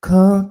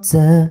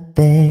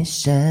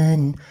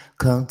Konversation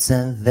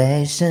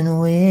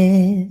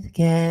with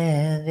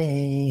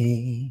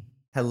Kevy.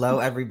 Hello,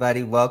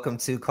 everybody. Welcome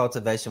to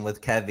Cultivation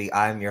with Kevy.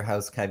 I'm your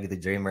host, Kevy the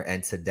Dreamer,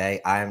 and today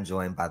I am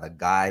joined by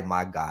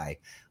my guy,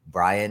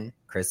 Bryan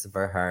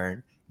Christopher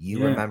Hearne.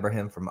 You remember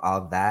him from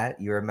all that.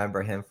 You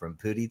remember him from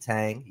Pootie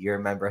Tang. You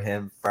remember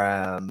him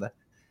from...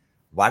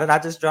 Why did I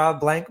just draw a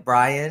blank,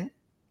 Bryan?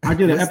 I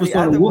did an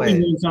episode of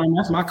Whoopi one time.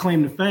 That's my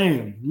claim to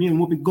fame. Me and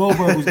Whoopi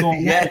Goldberg was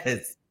going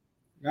Yes.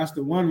 That's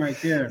the one right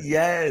there.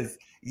 Yes.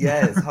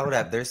 Hold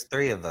up. There's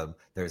three of them.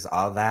 There's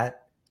all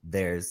that.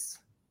 There's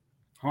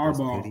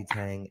Hardball. Pootie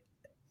Tang.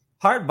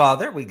 Hardball.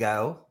 There we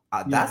go.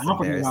 That's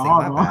embarrassing.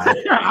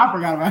 I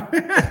forgot about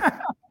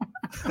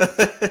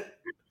it.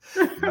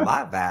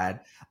 My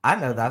bad. I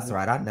know that's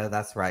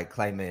right.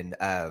 Claiming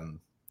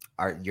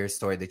your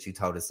story that you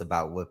told us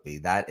about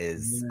Whoopi. That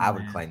is, I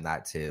would claim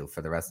that too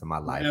for the rest of my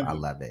life. I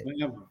love it.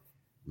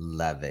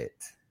 Love it.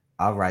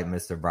 All right,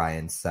 Mr.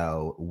 Bryan.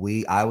 So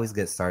I always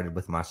get started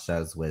with my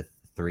shows with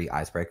 3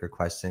 icebreaker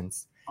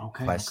questions.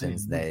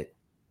 Questions that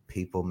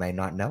people may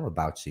not know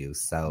about you.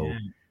 So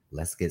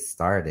let's get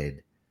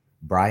started.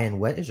 Bryan,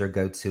 what is your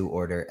go-to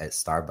order at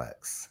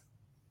Starbucks?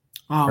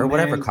 Or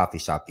whatever coffee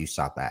shop you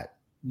shop at?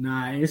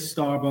 Nah, it's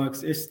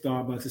Starbucks.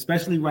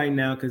 Especially right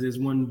now because there's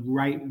one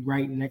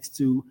right next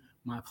to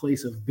my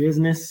place of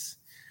business.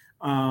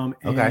 And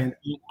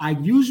I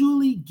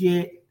usually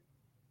get,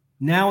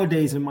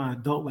 nowadays in my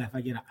adult life,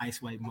 I get an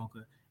ice white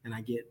mocha and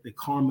I get the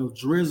caramel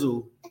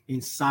drizzle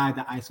inside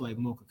the ice white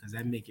mocha because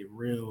that make it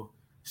real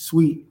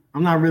sweet.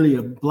 I'm not really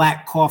a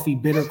black coffee,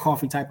 bitter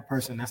coffee type of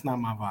person. That's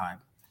not my vibe.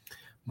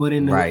 But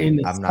in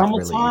the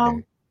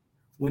summertime,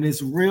 when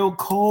it's real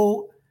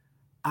cold,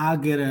 I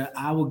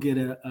will get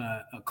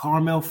a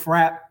caramel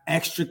frap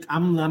extra.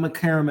 I'm a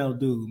caramel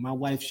dude. My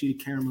wife, she a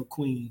caramel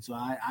queen, so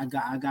I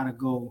gotta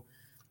go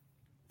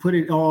put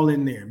it all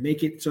in there.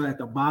 Make it so at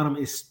the bottom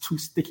it's too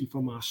sticky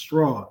for my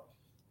straw.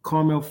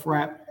 Caramel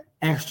frap,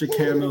 extra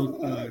caramel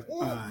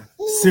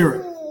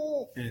syrup,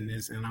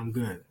 and I'm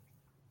good.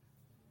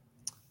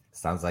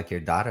 Sounds like your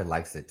daughter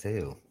likes it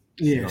too.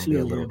 She's be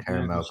a little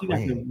caramel queen.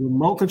 She got the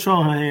remote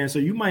control in her hand, so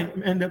you might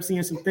end up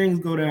seeing some things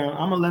go down.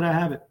 I'm gonna let her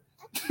have it.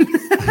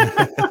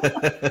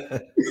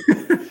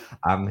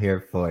 I'm here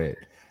for it.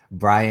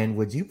 Bryan,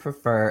 would you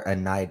prefer a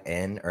night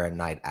in or a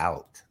night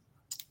out?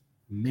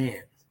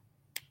 Man,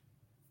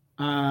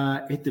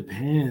 it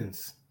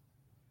depends.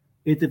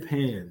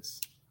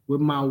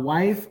 With my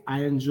wife,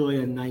 I enjoy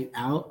a night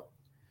out.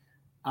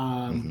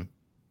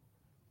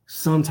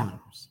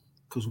 Sometimes,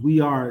 because we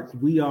are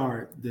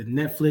the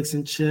Netflix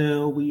and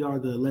chill. We are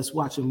the let's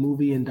watch a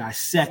movie and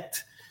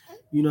dissect.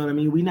 You know what I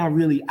mean? We're not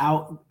really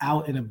out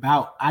and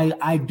about.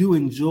 I do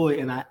enjoy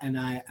and I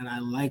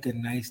like a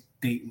nice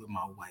date with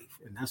my wife,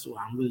 and that's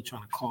what I'm really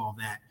trying to call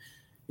that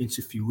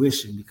into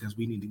fruition because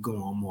we need to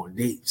go on more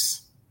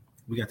dates.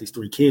 We got these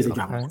 3 kids; they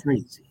drive me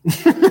crazy.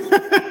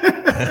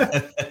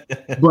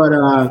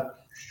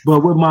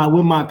 But with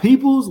my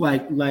peoples,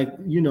 like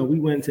we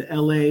went to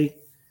L.A.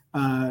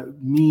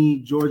 Me,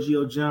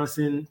 Giorgio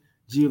Johnson,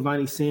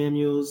 Giovanni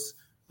Samuels.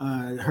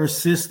 Her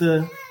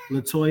sister,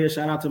 Latoya,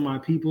 shout out to my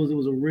peoples. It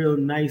was a real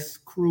nice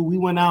crew. We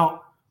went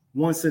out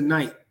once a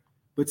night.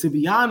 But to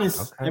be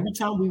honest, every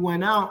time we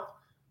went out,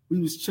 we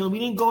was chilling. We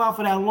didn't go out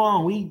for that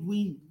long.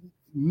 We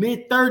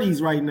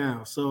mid-30s right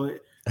now. So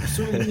as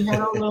soon as we had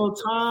our little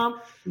time,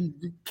 we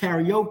did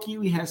karaoke.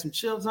 We had some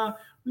chill time.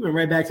 We went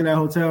right back to that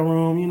hotel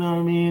room. You know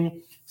what I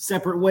mean?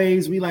 Separate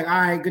ways. We like,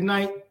 all right, good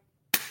night.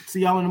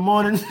 See y'all in the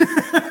morning. So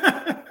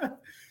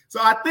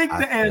I think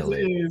the answer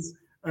is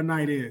a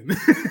night in,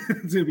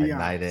 to be honest.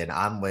 Night in.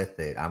 I'm with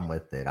it. I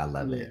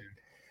love it.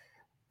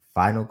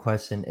 Final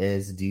question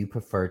is, do you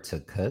prefer to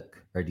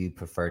cook or do you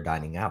prefer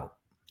dining out?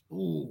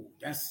 Ooh,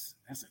 that's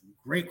a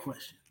great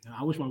question.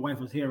 I wish my wife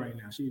was here right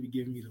now. She would be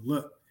giving me the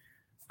look.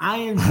 I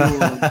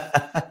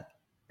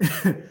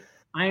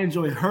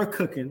enjoy her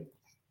cooking.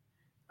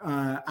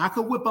 I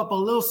could whip up a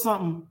little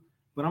something,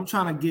 but I'm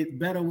trying to get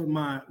better with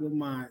my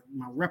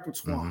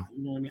repertoire.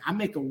 You know what I mean? I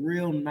make a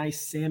real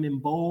nice salmon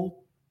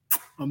bowl.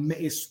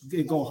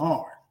 It go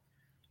hard.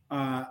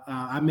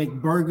 I make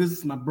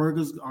burgers. My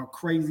burgers are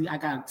crazy. I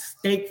got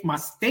steak. My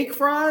steak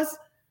fries.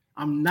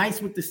 I'm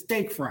nice with the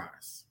steak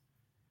fries.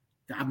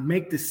 I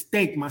make the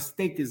steak. My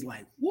steak is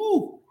like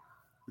woo.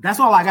 That's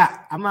all I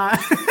got. I'm not.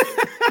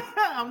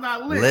 I'm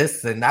not lit.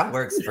 Listen, that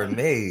works for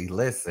me.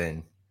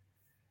 Listen.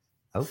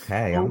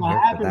 Okay, I'm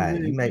here for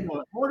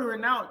that.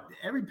 Ordering out,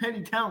 every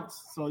penny counts.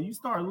 So you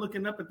start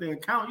looking up at the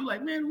account. You're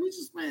like, man, we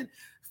just spent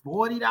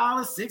 $40,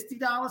 $60,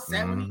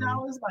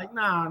 $70. Like,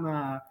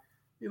 nah.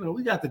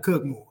 We got to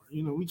cook more.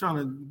 We trying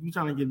to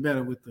get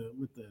better with the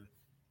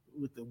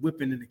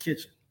whipping in the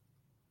kitchen.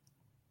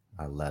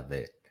 I love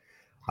it.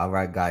 All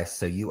right, guys.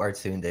 So you are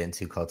tuned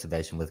into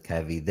Cultivation with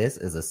Kevy. This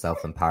is a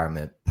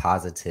self-empowerment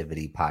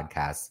positivity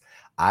podcast.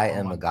 I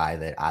am a guy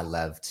that I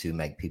love to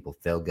make people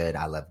feel good.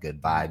 I love good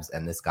vibes.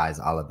 And this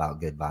guy's all about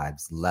good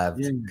vibes.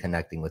 Loved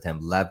connecting with him.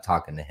 Loved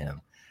talking to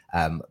him.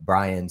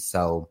 Bryan,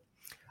 so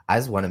I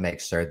just want to make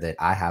sure that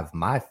I have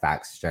my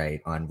facts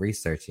straight on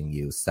researching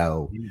you.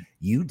 So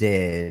you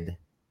did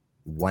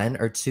 1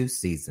 or 2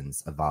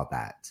 seasons of all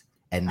that,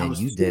 and then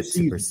you dipped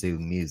to pursue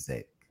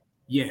music.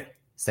 Yeah.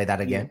 Say that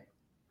again.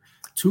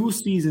 2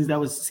 seasons. That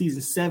was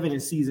season 7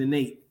 and season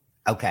 8.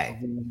 Okay.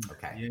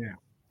 Yeah.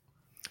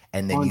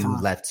 And then you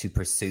left to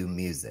pursue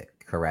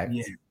music, correct?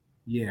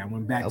 Yeah. I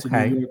went back to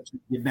New York to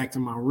get back to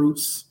my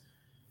roots.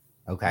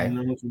 Okay.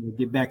 You know, to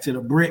get back to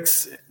the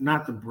bricks,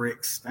 not the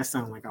bricks. That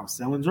sounds like I was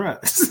selling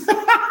drugs.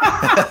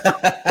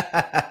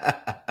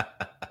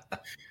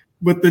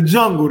 But the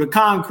jungle, the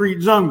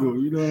concrete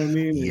jungle, you know what I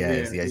mean?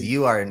 Yes.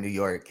 You are a New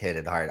York kid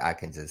at heart. I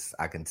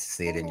can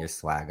see it in your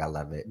swag. I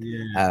love it.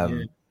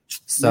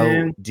 So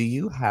man, do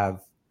you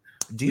have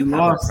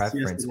a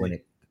preference when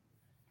it?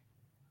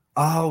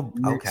 Oh,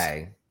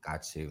 okay.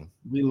 Got you.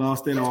 We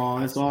lost it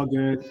all. It's all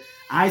good.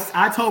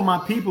 I told my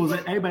people,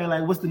 everybody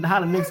like, how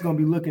the Knicks gonna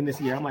be looking this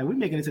year? I'm like, we're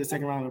making it to the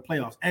second round of the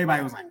playoffs.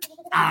 Everybody was like,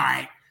 all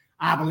right,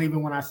 I believe it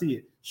when I see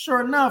it.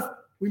 Sure enough,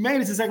 we made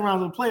it to the second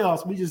round of the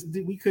playoffs.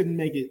 We couldn't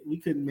make it. We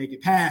couldn't make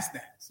it past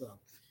that. So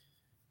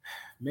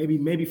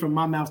maybe from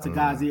my mouth to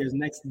God's ears,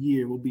 next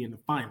year we'll be in the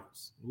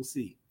finals. We'll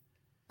see.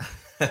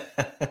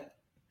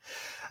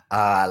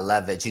 I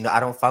love it. You know,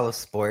 I don't follow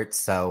sports,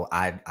 so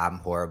I'm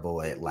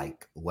horrible at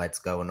like what's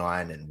going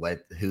on and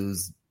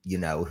who's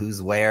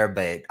where.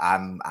 But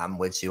I'm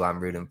with you.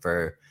 I'm rooting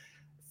for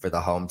the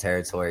home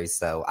territory.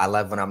 So I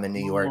love when I'm in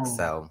New York.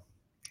 So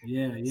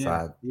I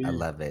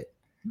love it.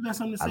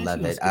 I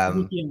love it.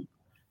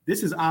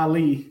 This is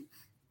Ali.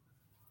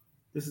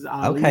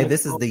 Okay,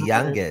 this is the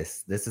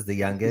youngest. This is the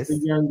youngest.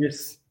 The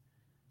youngest.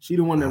 She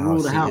the one that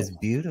ruled the house. She is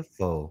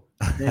beautiful.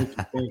 Thank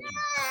you.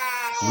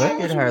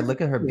 Look at her.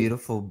 Look at her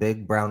beautiful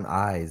big brown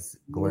eyes.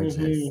 Gorgeous.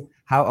 Mm-hmm.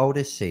 How old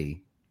is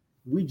she?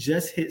 We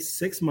just hit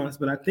 6 months,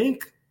 but I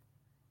think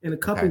in a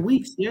couple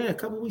weeks, we're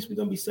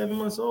gonna be 7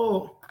 months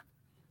old.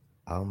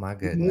 Oh my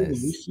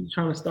goodness. She's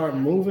trying to start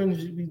moving.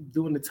 She be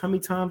doing the tummy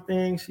time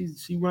thing.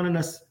 She running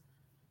us.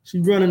 She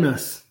running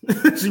us.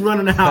 She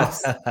running the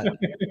house.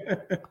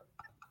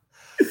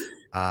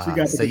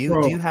 So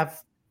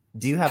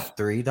do you have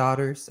 3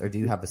 daughters or do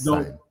you have a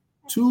son? No,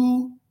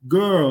 2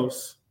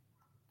 girls.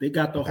 They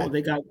got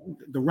they got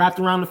the wrapped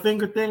around the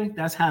finger thing.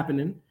 That's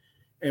happening.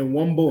 And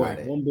 1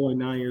 boy. 1 boy,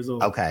 9 years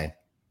old. Okay.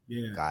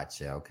 Yeah.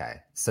 Gotcha. Okay.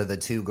 So the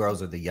 2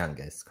 girls are the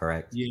youngest,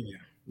 correct? Yeah.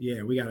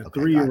 Yeah. We got a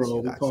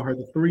 3-year-old. We call her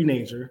the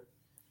 3-nager.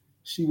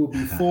 She will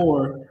be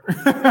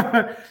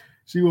 4.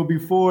 She will be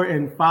 4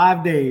 in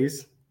 5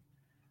 days.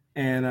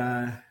 And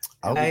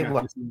okay,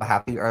 well,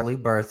 happy early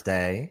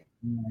birthday.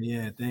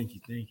 Yeah, thank you.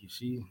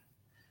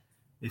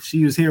 If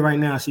she was here right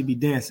now, she'd be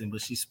dancing, but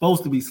she's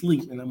supposed to be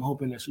asleep, and I'm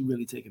hoping that she's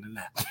really taking a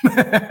nap.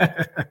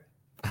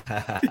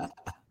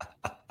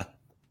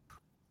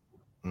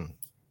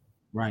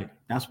 Right.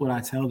 That's what I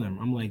tell them.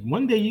 I'm like,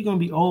 one day you're gonna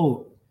be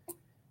old,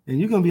 and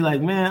you're gonna be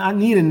like, man, I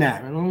need a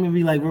nap. And I'm gonna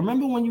be like,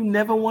 remember when you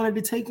never wanted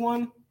to take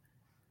one?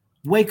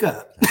 Wake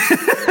up.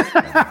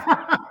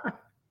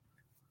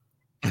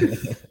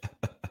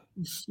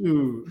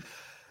 Shoot.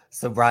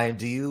 So Bryan,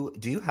 do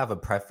you have a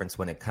preference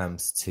when it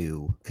comes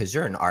to, because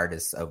you're an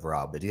artist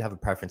overall, but do you have a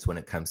preference when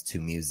it comes to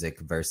music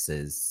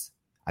versus,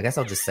 I guess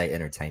I'll just say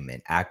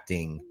entertainment,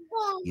 acting,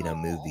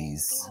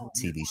 movies,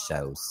 TV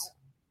shows?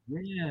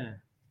 Yeah.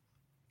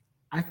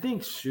 I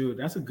think,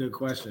 that's a good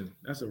question.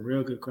 That's a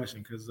real good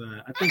question because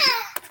I think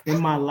in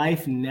my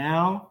life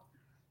now,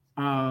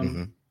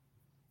 I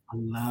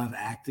love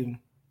acting.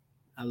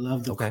 I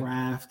love the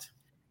craft.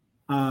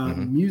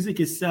 Music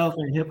itself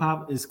and hip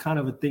hop is kind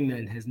of a thing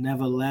that has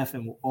never left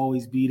and will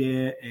always be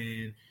there.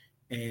 And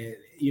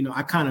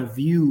I kind of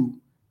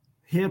view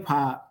hip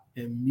hop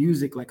and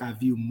music like I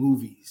view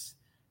movies.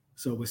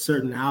 So with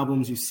certain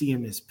albums, you see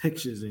them as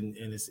pictures and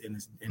it's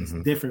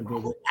different.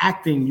 But with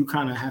acting, you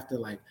kind of have to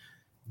like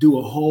do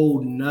a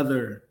whole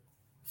nother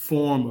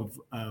form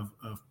of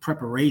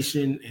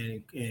preparation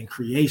and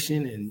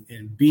creation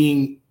and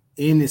being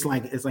in. It's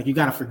like you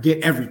got to forget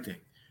everything.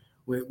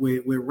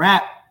 With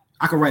rap,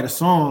 I could write a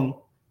song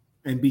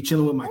and be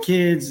chilling with my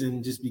kids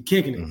and just be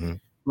kicking it.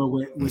 But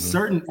with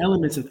certain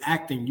elements of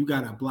acting, you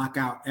got to block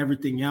out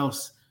everything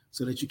else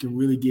so that you can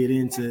really get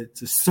into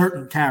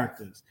certain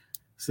characters.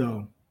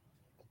 So,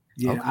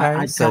 yeah,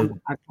 I kind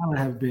of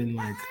have been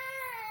like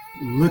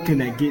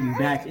looking at getting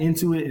back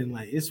into it and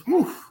like, it's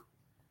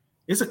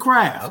a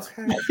craft.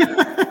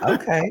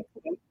 Okay.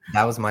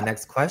 That was my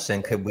next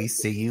question. Could we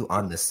see you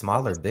on the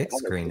smaller big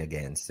screen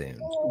again soon?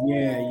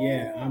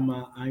 Yeah.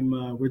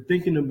 We're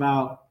thinking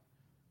about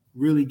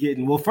really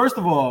getting, well, first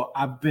of all,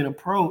 I've been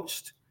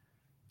approached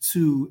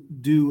to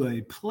do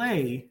a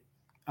play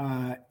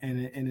and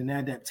an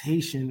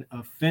adaptation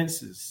of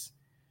Fences.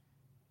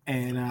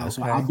 And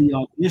so I'll be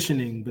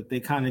auditioning, but they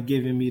kind of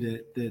giving me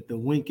the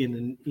wink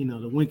and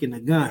the wink and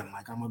the gun,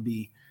 like I'm gonna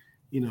be,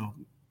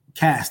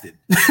 casted.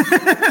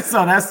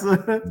 So that's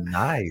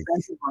nice.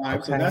 That's the vibe.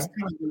 Okay. So that's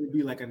kind of going to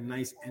be like a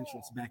nice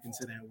entrance back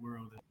into that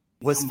world.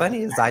 What's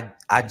funny is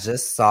I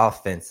just saw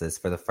Fences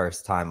for the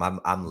first time.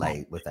 I'm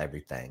late with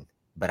everything,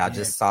 but I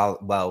just saw.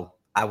 Well,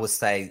 I would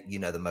say,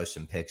 the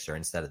motion picture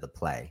instead of the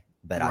play,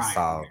 but I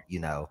saw,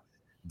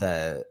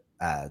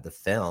 the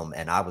film,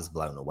 and I was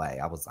blown away.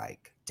 I was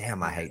like,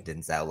 damn, I hate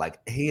Denzel. Like,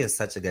 he is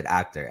such a good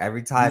actor.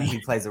 Every time he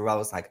plays a role,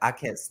 it's like, I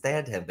can't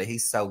stand him, but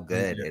he's so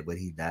good at what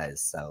he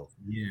does. So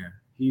yeah,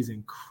 he's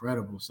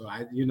incredible. So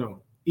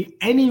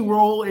any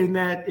role in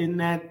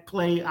that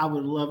play I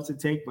would love to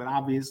take, but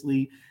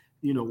obviously,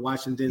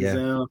 watching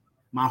Denzel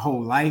my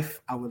whole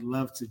life, I would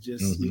love to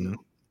just,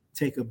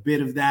 take a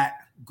bit of that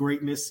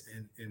greatness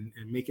and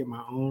make it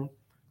my own.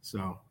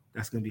 So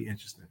that's going to be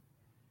interesting.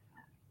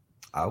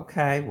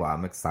 Okay, well,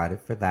 I'm excited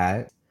for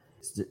that.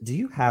 Do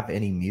you have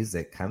any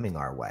music coming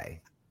our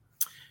way?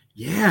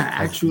 Yeah,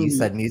 actually, you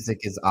said music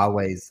is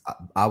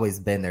always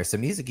been there. So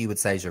music, you would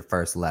say, is your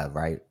first love,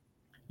 right?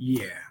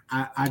 Yeah,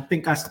 I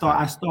think I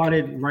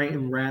started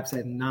writing raps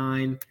at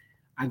 9.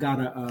 I got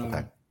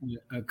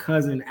a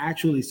cousin,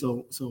 actually.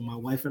 So my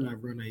wife and I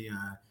run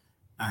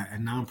a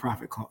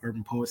nonprofit called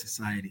Urban Poet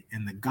Society,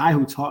 and the guy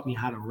who taught me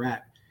how to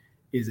rap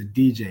is a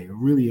DJ, a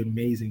really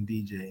amazing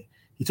DJ.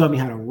 He taught me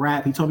how to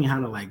rap. He taught me how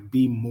to like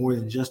be more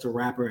than just a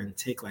rapper and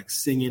take like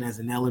singing as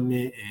an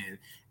element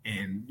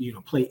and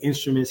play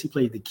instruments. He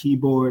played the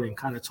keyboard and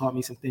kind of taught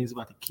me some things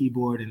about the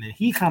keyboard, and then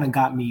he kind of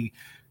got me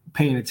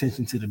paying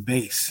attention to the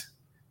bass.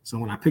 So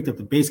when I picked up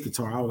the bass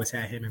guitar, I always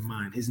had him in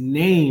mind. His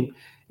name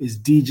is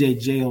DJ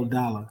J.O.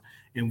 Dollar,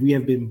 and we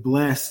have been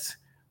blessed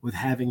with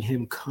having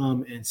him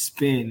come and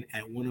spin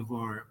at one of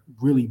our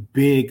really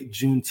big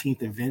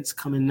Juneteenth events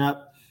coming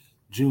up.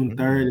 June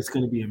 3rd, it's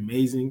going to be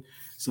amazing.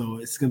 So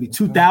it's going to be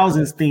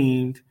 2000s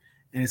themed,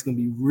 and it's going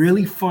to be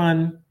really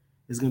fun.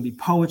 There's going to be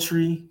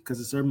poetry because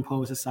it's Urban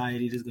Poet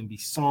Society. There's going to be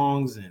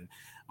songs and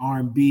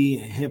R&B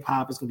and hip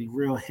hop. It's going to be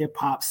real hip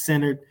hop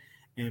centered.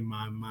 And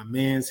my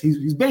man's,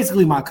 he's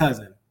basically my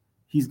cousin.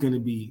 He's going to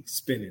be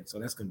spinning. So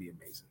that's going to be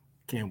amazing.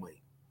 Can't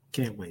wait.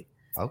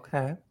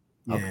 Okay.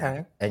 Yeah.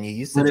 Okay. And you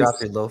used to drop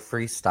your little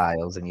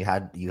freestyles, and you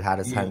had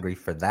us hungry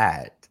for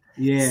that.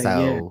 Yeah.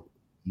 So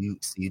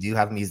you do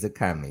have music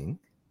coming.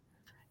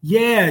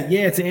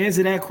 Yeah. To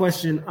answer that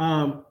question,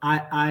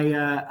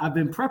 I've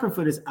been prepping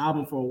for this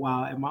album for a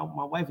while, and my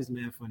wife is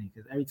mad funny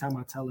because every time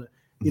I tell her,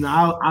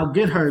 I'll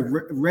get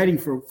her ready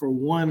for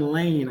one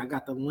lane. I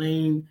got the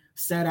lane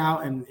set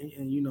out, and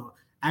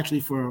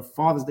actually for a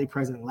Father's Day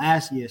present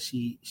last year,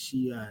 she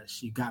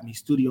got me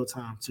studio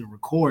time to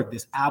record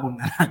this album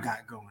that I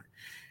got going.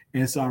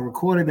 And so I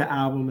recorded the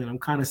album, and I've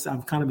kind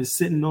of been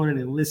sitting on it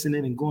and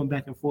listening and going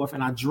back and forth.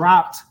 And I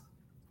dropped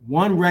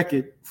one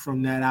record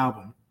from that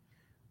album,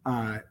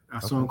 a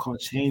song called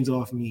 "Chains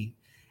Off Me."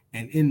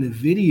 And in the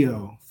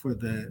video for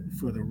the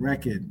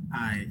record,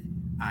 I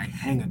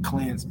hang a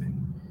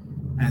Klansman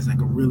as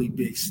like a really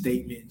big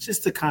statement,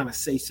 just to kind of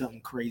say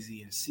something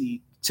crazy and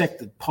check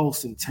the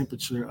pulse and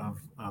temperature of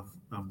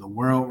the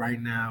world right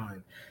now,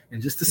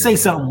 and just to say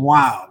something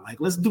wild, like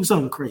let's do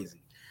something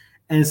crazy.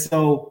 And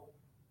so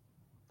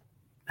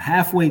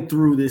halfway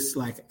through this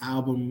like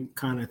album,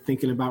 kind of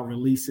thinking about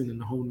releasing and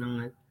the whole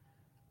nine,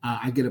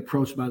 I get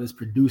approached by this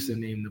producer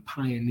named The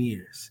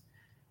Pioneers,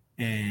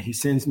 and he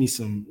sends me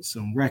some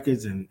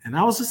records, and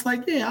I was just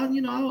like, yeah,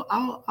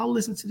 I'll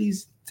listen to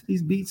these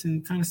beats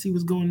and kind of see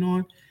what's going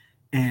on.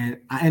 And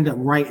I end up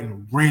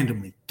writing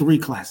randomly 3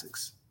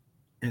 classics.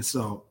 And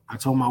so I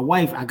told my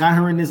wife, I got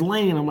her in this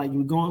lane. I'm like,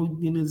 you're going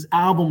in this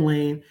album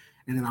lane.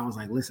 And then I was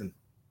like, listen,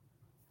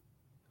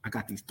 I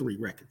got these 3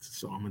 records,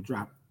 so I'm gonna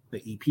drop the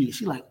EP.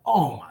 She's like,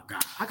 oh my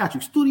God, I got you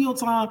studio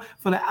time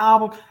for the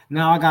album.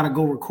 Now I gotta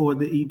go record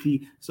the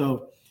EP.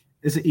 So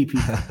it's an EP.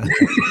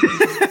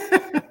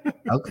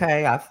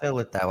 Okay, I feel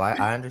it though.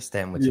 I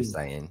understand what you're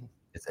saying.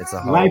 It's a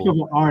whole life of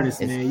an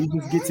artist, man. You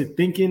just get to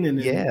thinking and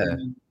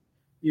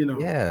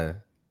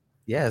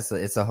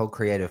it's a whole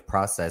creative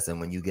process. And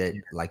when you get,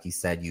 like you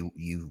said,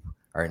 you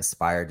are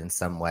inspired in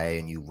some way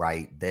and you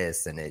write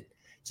this and it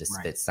just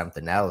fits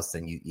something else,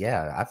 and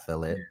I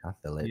feel it.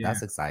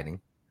 That's exciting.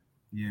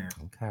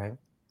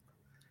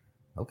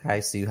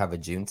 Okay, so you have a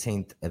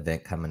Juneteenth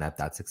event coming up.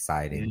 That's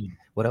exciting.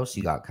 What else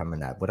you got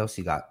coming up? What else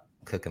you got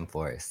cooking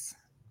for us?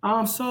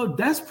 So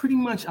that's pretty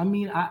much,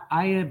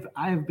 I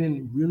have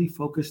been really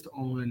focused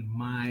on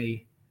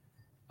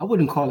I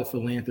wouldn't call it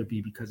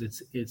philanthropy because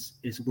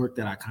it's work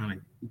that I kind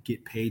of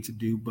get paid to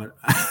do, but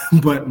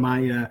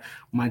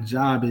my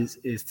job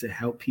is to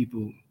help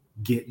people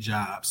get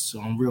jobs. So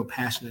I'm real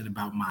passionate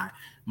about my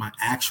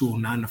actual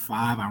 9-to-5.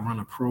 I run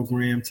a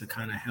program to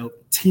kind of help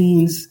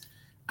teens.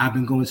 I've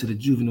been going to the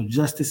Juvenile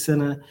Justice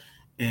Center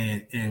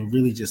and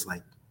really just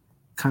like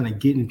kind of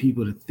getting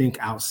people to think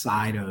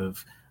outside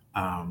of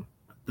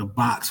the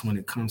box when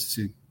it comes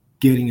to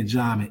getting a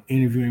job and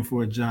interviewing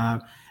for a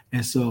job.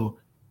 And so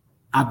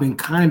I've been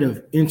kind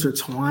of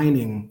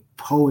intertwining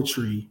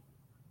poetry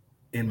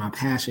and my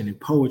passion in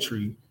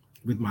poetry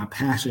with my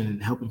passion in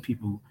helping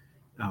people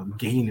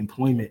gain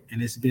employment.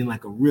 And it's been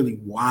like a really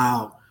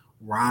wild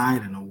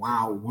ride and a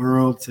wild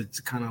world to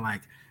kind of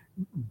like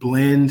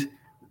blend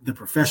the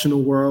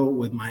professional world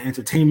with my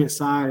entertainment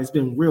side. It's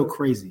been real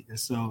crazy. And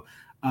so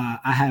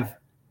I have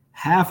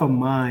half a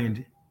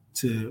mind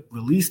to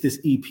release this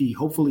EP,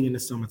 hopefully in the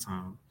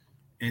summertime,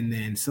 and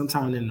then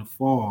sometime in the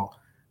fall,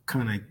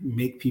 kind of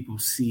make people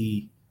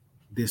see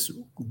this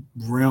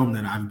realm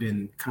that I've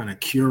been kind of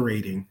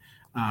curating.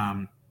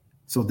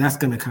 So that's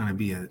going to kind of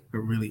be a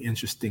really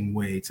interesting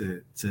way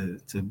to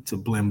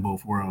blend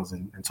both worlds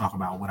and talk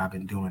about what I've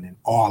been doing and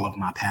all of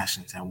my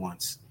passions at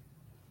once.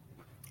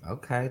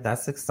 Okay,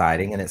 that's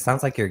exciting. And it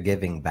sounds like you're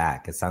giving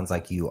back. It sounds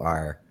like you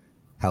are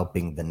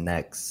helping the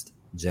next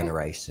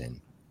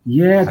generation.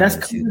 Yeah, that's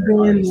kind of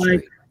been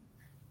like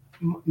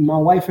my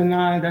wife and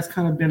I, that's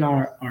kind of been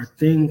our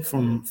thing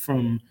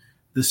from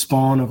the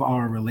spawn of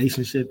our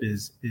relationship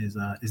is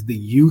the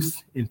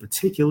youth in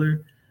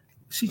particular.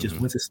 She just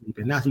went to sleep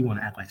and now she want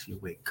to act like she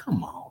awake.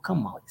 Come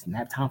on. It's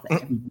nap time for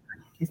everybody.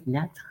 It's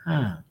nap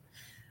time.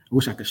 I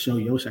wish I could show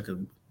you. I wish I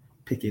could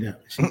pick it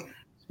up. She's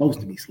supposed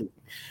to be sleeping.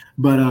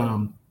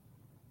 But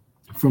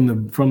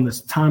from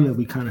this time that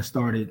we kind of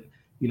started,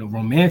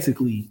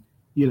 romantically,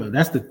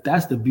 that's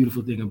the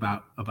beautiful thing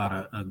about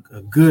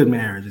a good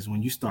marriage is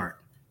when you start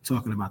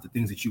talking about the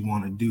things that you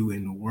want to do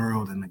in the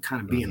world and then kind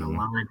of being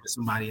aligned with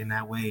somebody in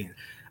that way. And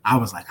I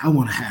was like, I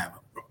want to have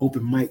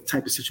open mic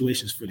type of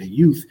situations for the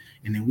youth,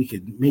 and then we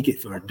could make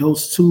it for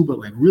adults too, but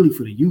like really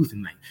for the youth.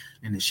 And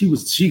then she'd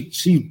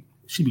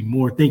be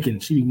more thinking,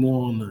 she'd be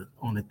more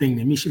on the thing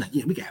than me. She's like,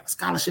 yeah, we can have a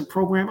scholarship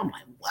program. I'm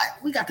like, what?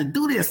 We got to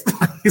do this.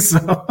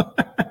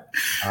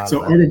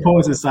 So Urban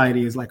Poet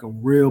Society is like a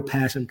real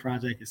passion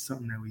project. It's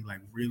something that we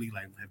really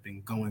have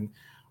been going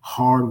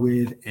hard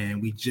with.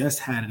 And we just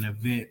had an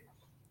event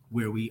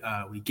where we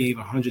gave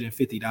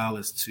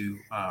 $150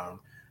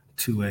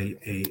 to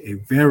a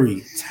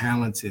very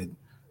talented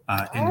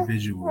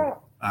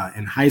individual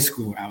in high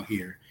school out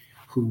here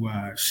who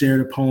shared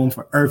a poem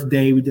for Earth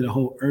Day. We did a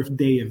whole Earth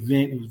Day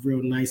event. It was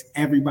real nice.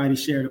 Everybody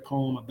shared a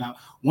poem about,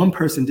 one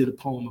person did a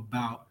poem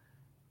about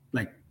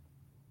like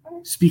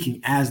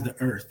speaking as the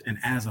earth and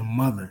as a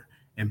mother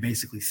and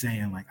basically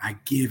saying like, I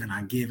give and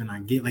I give and I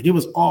give. Like it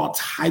was all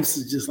types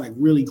of just like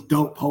really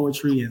dope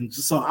poetry. And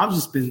so I've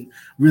just been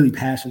really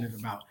passionate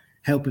about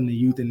helping the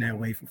youth in that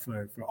way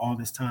for all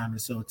this time.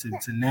 And so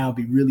to now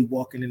be really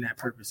walking in that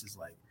purpose is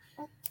like,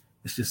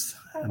 it's just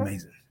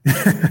amazing.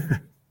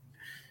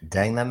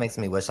 Dang, that makes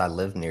me wish I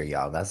lived near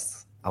y'all.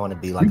 I want to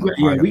be like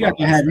we got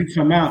to have you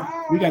come out.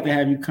 We got to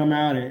have you come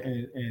out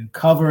and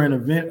cover an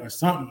event or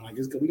something. Like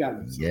we got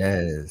to.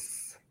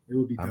 Yes. It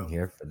would be dope. I'm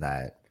here for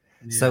that.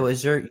 Yeah. So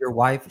is your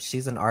wife,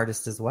 she's an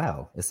artist as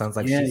well. It sounds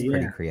like she's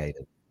pretty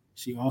creative.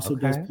 She also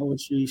does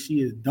poetry. She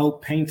is a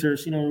dope painter.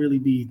 She don't really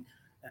be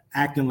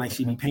acting like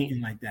she be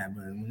painting like that,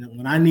 but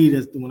when I need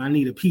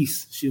a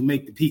piece, she'll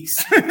make the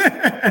piece.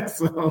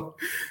 So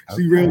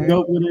she real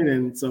dope with it,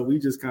 and so we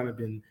just kind of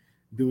been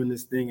doing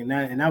this thing, and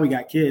now we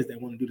got kids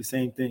that want to do the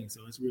same thing.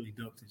 So it's really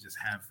dope to just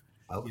have.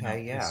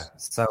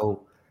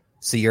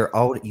 So you're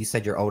old. You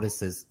said your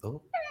oldest is.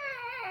 Oh,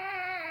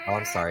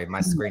 I'm sorry,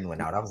 my screen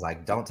went out. I was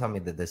like, don't tell me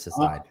that this is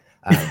died.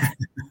 I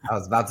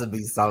was about to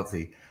be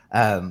salty.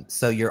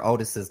 So your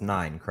oldest is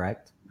 9,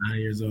 correct? 9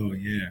 years old.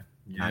 Yeah.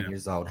 9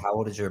 years old. How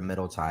old is your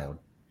middle child?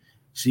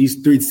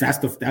 She's 3. That's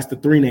the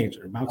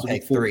three-nager. About to be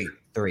 4.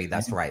 3.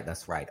 That's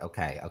right.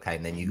 Okay.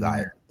 And then you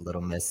got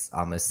little Miss,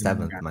 almost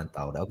 7th month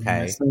old.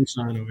 Okay.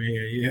 Sunshine over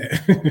here.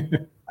 Yeah.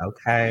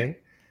 Okay.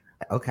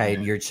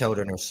 And your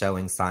children are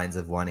showing signs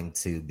of wanting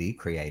to be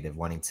creative,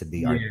 wanting to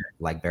be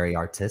very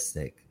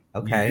artistic.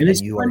 Okay. Yeah. And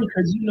it's funny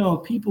because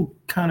people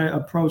kind of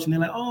approach and they're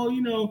like, oh,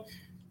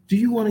 do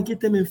you want to get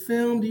them in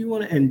film? Do you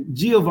want to? And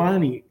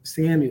Giovanni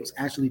Samuels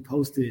actually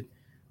posted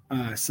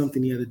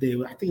something the other day.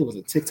 I think it was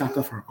a TikTok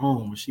of her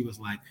own where she was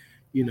like,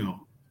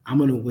 I'm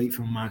going to wait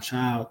for my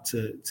child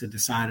to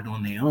decide it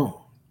on their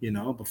own,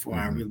 before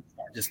I really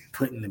start just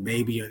putting the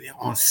baby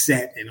on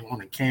set and on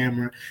the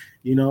camera,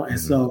 and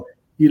so,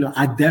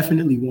 I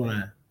definitely want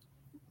to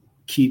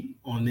keep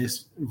on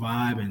this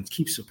vibe and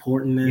keep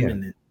supporting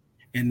them.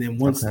 And then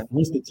once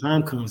the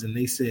time comes and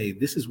they say,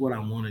 this is what I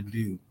want to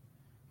do,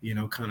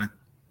 kind of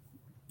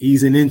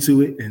easing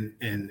into it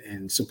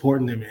and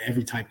supporting them in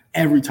every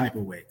type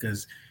of way.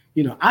 Because,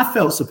 I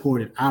felt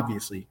supported,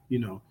 obviously,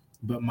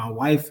 but my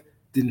wife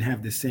didn't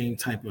have the same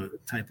type of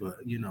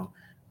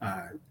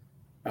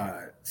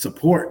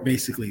support,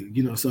 basically,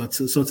 so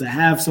to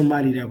have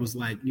somebody that was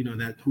like,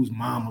 that whose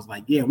mom was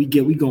like, yeah, we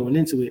going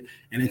into it.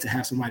 And then to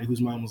have somebody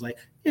whose mom was like,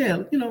 yeah,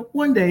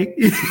 one day,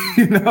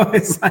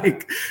 it's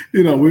like,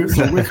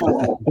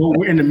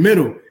 we're in the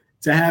middle.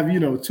 To have,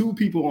 2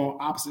 people on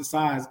opposite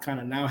sides kind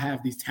of now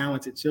have these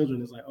talented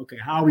children. It's like, okay,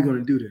 how are we going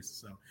to do this?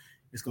 So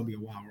it's going to be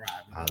a wild ride.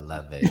 I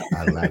love it.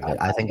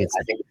 I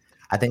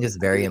think it's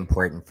very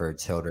important for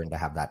children to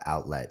have that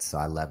outlet. So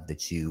I love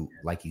that you,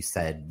 like you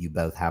said, you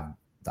both have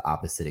the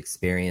opposite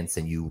experience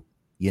and you're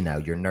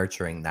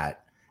nurturing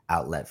that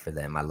outlet for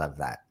them. I love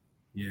that.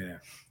 Yeah.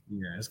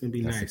 It's going to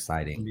be nice. That's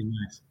exciting. It's going to be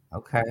nice.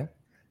 Okay.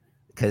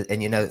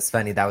 And it's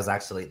funny,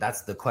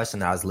 that's the question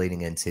that I was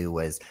leading into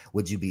was,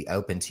 would you be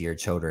open to your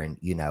children,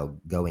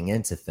 going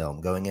into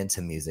film, going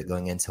into music,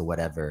 going into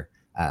whatever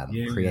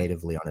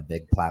creatively on a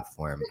big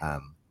platform?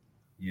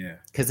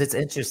 Because it's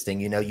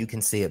interesting, you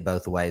can see it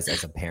both ways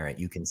as a parent.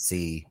 You can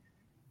see,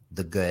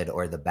 the good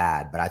or the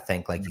bad. But I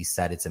think, like you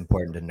said, it's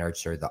important to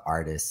nurture the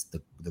artist,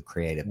 the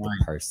creative,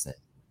 the person.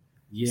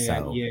 Yeah,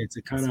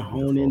 to kind of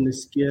hone in the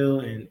skill,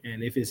 and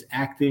if it's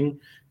acting,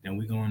 then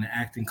we're going to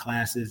acting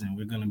classes, and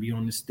we're going to be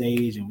on the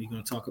stage, and we're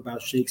going to talk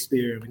about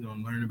Shakespeare, and we're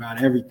going to learn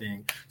about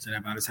everything, so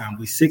that by the time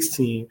we're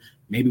 16,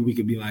 maybe we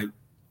could be like,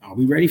 are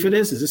we ready for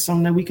this? Is this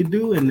something that we could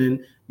do? And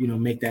then,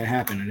 make that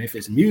happen. And if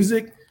it's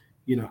music,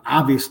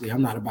 obviously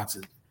I'm not about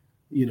to,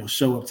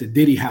 show up to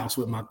Diddy house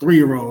with my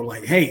 3-year-old,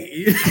 like,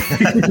 hey,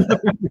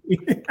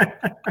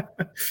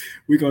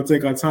 we're going to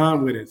take our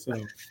time with it. So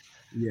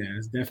yeah,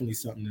 it's definitely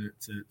something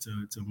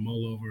to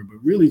mull over, but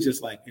really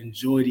just like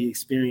enjoy the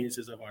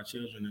experiences of our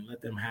children and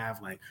let them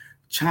have like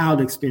child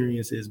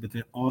experiences, but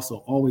then also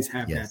always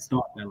have that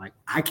thought that like,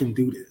 I can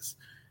do this.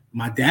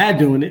 My dad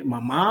doing it. My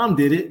mom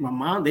did it. My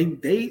mom,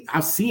 I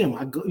see them.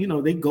 I go,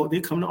 they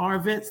come to our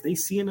events. They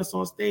seeing us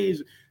on stage.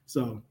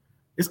 So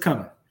it's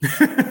coming.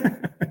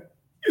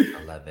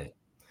 I love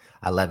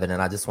it.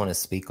 And I just want to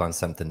speak on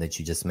something that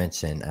you just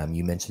mentioned.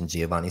 You mentioned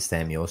Giovanni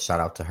Samuel. Shout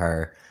out to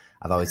her.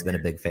 I've always been a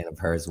big fan of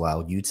her as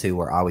well. You two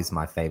were always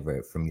my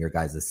favorite from your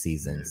guys'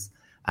 seasons.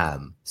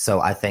 So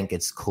I think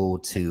it's cool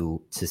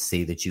to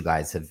see that you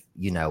guys have,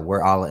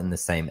 we're all in the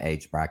same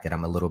age bracket.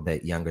 I'm a little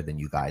bit younger than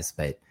you guys,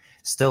 but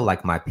still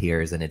like my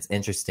peers. And it's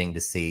interesting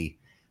to see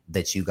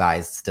that you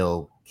guys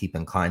still keep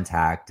in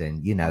contact,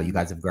 and, you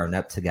guys have grown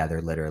up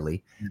together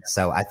literally.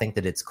 So I think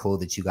that it's cool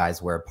that you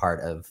guys were a part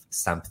of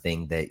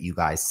something that you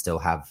guys still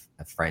have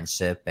a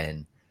friendship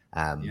and,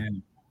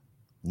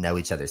 know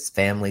each other's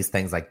families,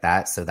 things like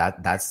that. So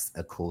that's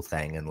a cool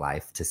thing in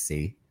life to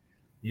see.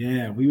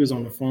 Yeah, we was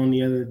on the phone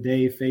the other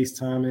day,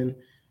 FaceTiming.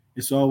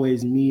 It's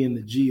always me and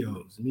the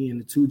Geos, me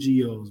and the 2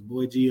 Geos,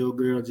 boy Geo,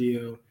 girl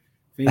Geo.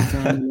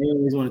 FaceTime. They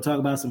always want to talk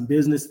about some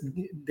business.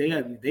 They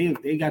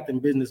got them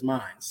business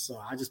minds. So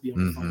I just be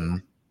on the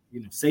phone,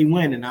 say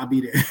when, and I'll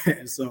be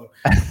there. So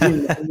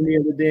the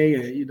other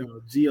day,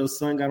 Geo's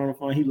son got on the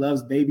phone. He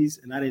loves babies,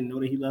 and I didn't know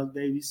that he loves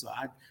babies. So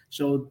I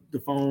showed the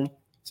phone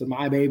to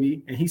my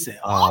baby, and he said,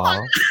 "Oh."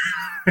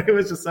 It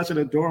was just such an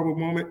adorable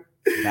moment.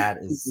 That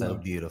is so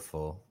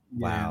beautiful.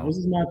 Wow. Those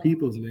is my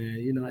peoples,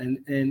 man.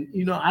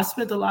 And I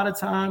spent a lot of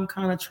time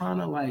kind of trying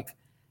to like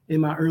in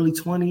my early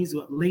 20s,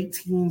 late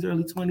teens,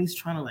 early 20s,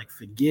 trying to like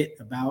forget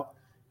about,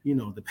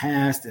 the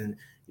past and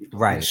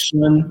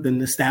shun the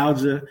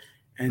nostalgia.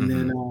 And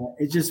then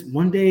it just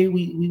one day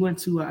we went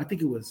to, I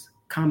think it was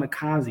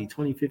Kamikaze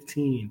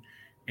 2015,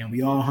 and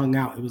we all hung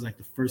out. It was like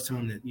the first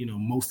time that,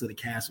 most of the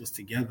cast was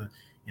together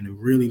in a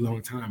really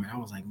long time. And I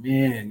was like,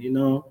 man,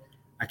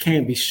 I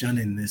can't be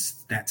shunning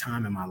that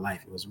time in my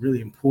life. It was a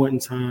really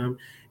important time.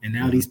 And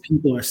now these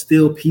people are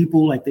still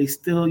people, like they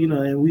still,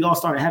 and we all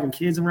started having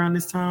kids around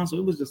this time. So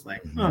it was just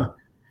like,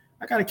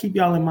 I got to keep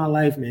y'all in my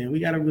life, man. We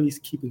got to really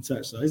keep in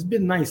touch. So it's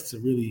been nice to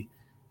really,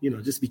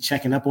 just be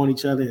checking up on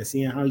each other and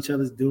seeing how each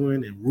other's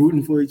doing and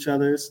rooting for each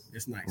other.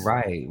 It's nice.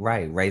 Right.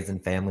 Raising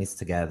families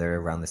together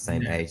around the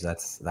same age.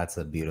 That's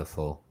a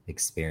beautiful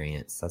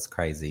experience. That's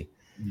crazy.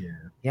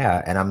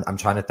 Yeah. And I'm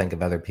trying to think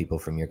of other people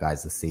from your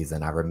guys'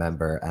 season. I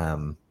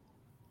remember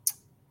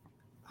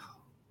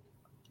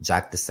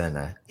Jack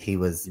DeSena.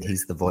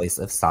 He's the voice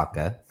of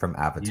Sokka from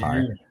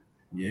Avatar.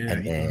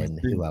 And then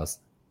who else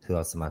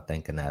am I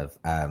thinking of?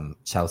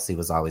 Chelsea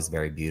was always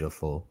very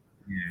beautiful.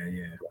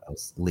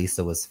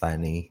 Lisa was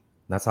funny.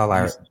 That's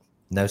all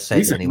no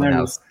shade to anyone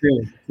else.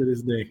 Still to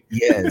this day.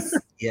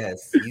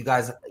 Yes. You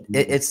guys,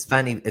 it's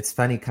funny. It's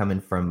funny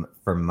coming from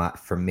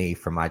me,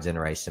 from my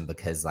generation,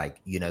 because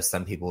like,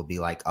 some people will be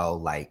like, oh,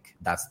 like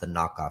that's the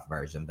knockoff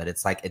version, but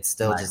it's like, it's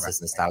still just as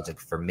nostalgic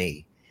for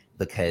me,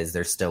 because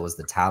there still was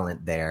the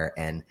talent there.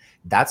 And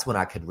that's when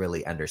I could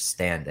really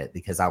understand it,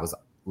 because I was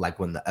like,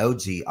 when the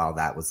OG, all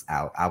that was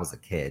out, I was a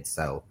kid.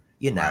 So,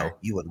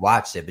 you would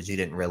watch it, but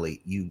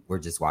you were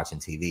just watching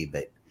TV.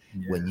 But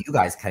when you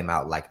guys came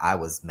out, like I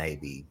was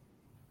maybe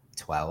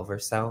 12 or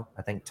so,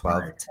 I think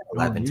 12,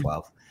 11,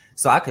 12.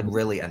 So I could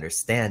really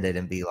understand it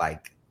and be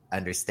like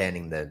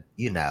understanding the,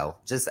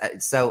 just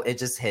so it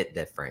just hit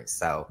different.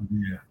 So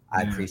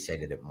I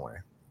appreciated it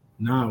more.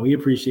 No, we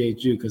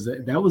appreciate you, because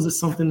that was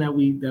something that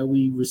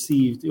we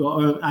received,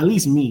 or at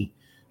least me,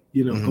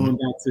 going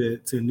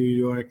back to New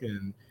York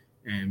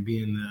and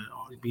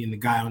being the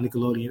guy on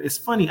Nickelodeon. It's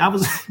funny.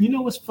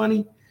 What's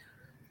funny?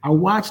 I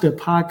watched a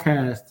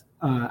podcast.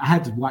 I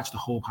had to watch the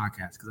whole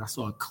podcast because I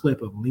saw a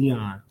clip of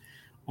Leon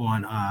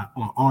on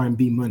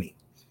R&B Money,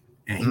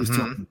 and he was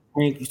talking to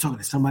Frank. He was talking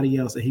to somebody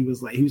else, and he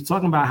was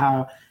talking about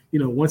how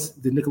once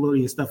the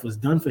Nickelodeon stuff was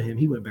done for him,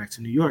 he went back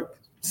to New York.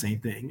 Same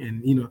thing,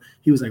 and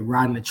he was like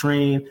riding the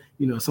train.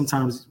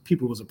 Sometimes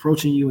people was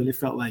approaching you, and it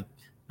felt like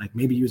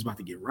maybe you was about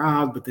to get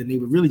robbed, but then they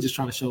were really just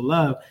trying to show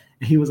love.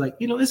 And he was like,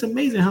 it's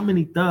amazing how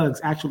many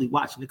thugs actually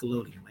watch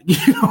Nickelodeon. Like,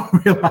 you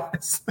don't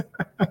realize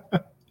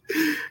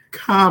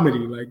comedy,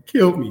 like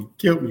killed me,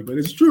 but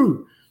it's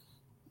true.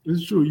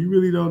 It's true. You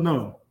really don't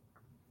know.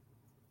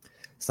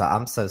 So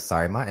I'm so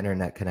sorry. My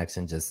internet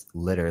connection just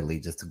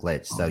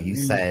glitched. So you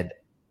said,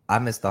 I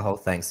missed the whole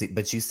thing.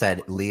 But you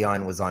said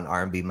Leon was on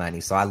R&B Money.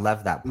 So I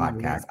love that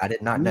podcast. I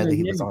did not know that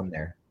he was on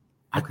there.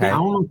 I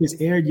don't know if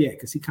it's aired yet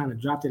because he kind of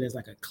dropped it as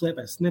like a clip,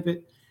 a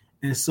snippet.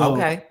 And so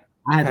I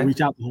had to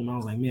reach out to him. I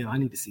was like, man, I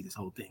need to see this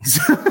whole thing.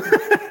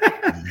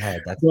 Yeah,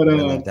 that's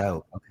really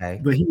dope. Okay.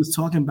 But he was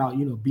talking about,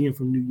 being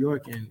from New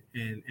York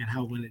and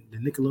how when the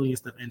Nickelodeon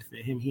stuff ended for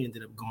him, he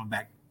ended up going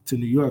back to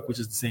New York, which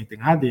is the same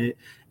thing I did.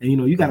 And,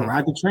 you got to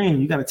ride the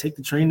train. You got to take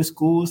the train to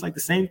school. It's like the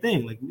same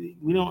thing. Like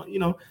we don't,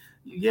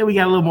 yeah, we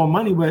got a little more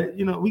money, but,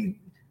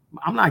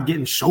 I'm not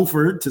getting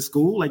chauffeured to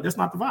school. Like, that's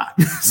not the vibe.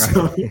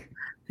 So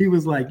he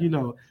was like,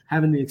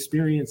 having the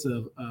experience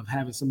of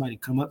having somebody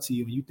come up to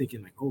you and you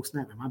thinking like, oh,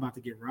 snap, am I about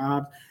to get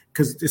robbed?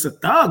 Because it's a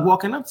thug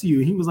walking up to you.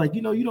 He was like,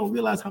 you don't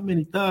realize how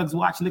many thugs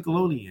watch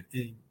Nickelodeon.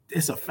 And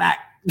it's a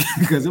fact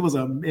because it was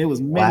many.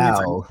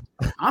 Wow.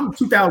 I'm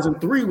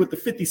 2003 with the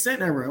 50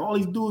 Cent era. All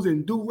these dudes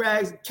in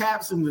do-rags and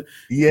caps and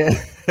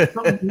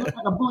something look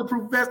like a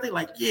bulletproof vest. They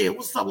like, yeah,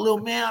 what's up, little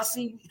man? I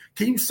see.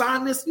 Can you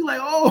sign this? You like,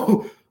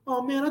 oh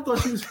man, I thought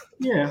she was.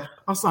 Yeah,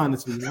 I'll sign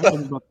this for you. I thought you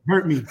was about to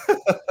hurt me.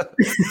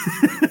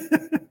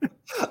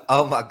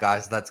 Oh my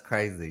gosh, that's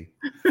crazy.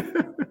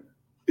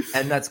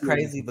 And that's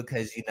crazy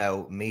because,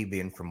 me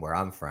being from where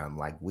I'm from,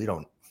 like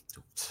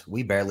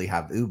we barely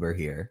have Uber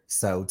here.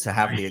 So to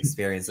have the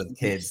experience of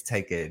kids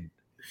taking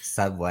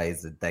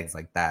subways and things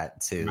like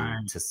that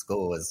to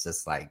school is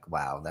just like,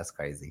 wow, that's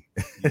crazy.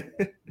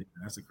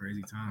 That's a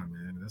crazy time,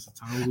 man. That's a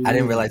time. I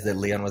didn't realize that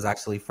Leon was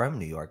actually from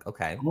New York.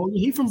 Okay. Well,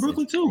 he's from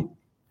Brooklyn too.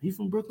 He's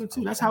from Brooklyn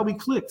too. That's how we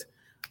clicked.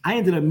 I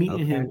ended up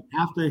meeting him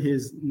after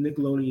his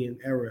Nickelodeon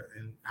era,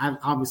 and I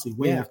obviously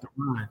way after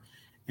mine.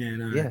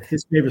 And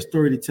his favorite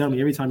story to tell me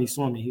every time he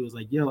saw me, he was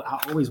like, "Yo,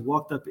 I always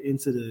walked up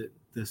into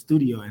the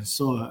studio and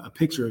saw a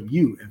picture of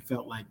you and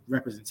felt like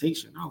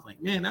representation." I was like,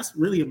 "Man, that's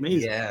really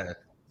amazing." Yeah.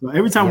 So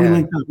every time we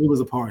linked up, it was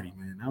a party,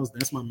 man.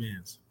 That's my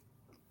man's.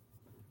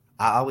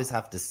 I always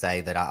have to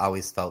say that I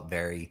always felt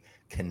very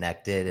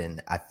connected,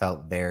 and I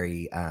felt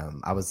very.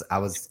 I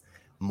was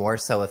more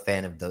so a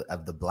fan of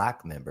the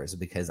Black members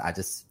because I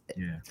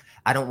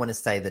don't want to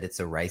say that it's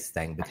a race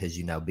thing because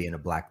being a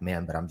Black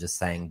man, but I'm just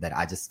saying that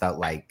I just felt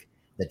like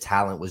the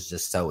talent was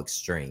just so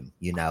extreme.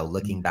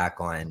 Looking back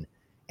on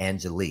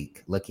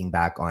Angelique, looking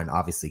back on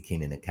obviously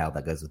Keenan and Kel,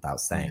 that goes without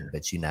saying,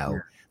 but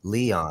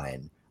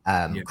Leon,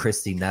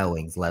 Christy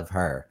Knowings, love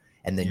her,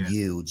 and then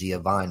you,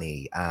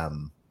 Giovanni,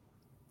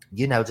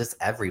 just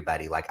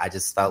everybody. Like I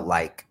just felt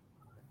like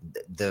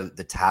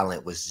the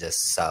talent was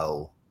just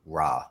so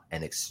raw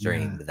and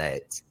extreme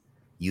that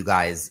you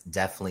guys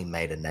definitely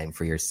made a name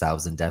for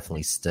yourselves and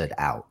definitely stood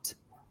out.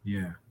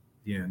 No,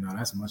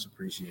 that's much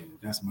appreciated.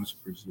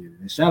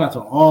 And shout out to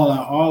all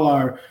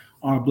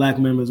our Black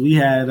members. We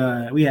had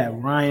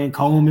Ryan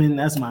Coleman,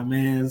 that's my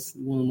man's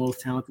one of the most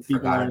talented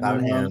people I know.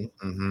 Him.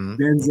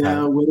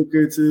 Denzel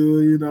Whitaker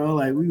too,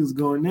 like we was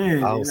going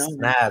in. Oh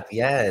snap,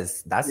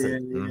 yes. That's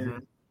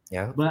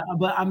Yeah. But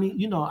I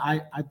mean,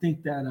 I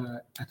think that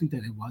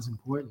it was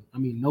important. I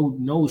mean,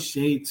 no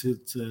shade to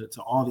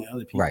all the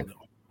other people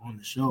on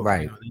the show.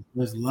 Right.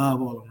 There's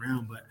love all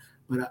around.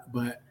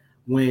 But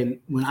when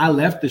I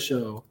left the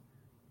show,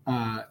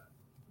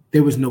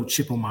 there was no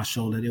chip on my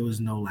shoulder. There was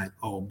no like,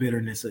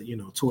 bitterness,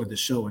 toward the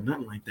show or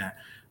nothing like that.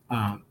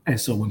 And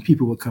so when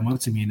people would come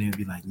up to me and they'd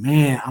be like,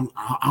 "Man,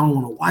 I don't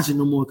want to watch it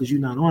no more because you're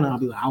not on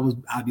it,"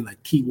 I'll be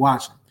like, keep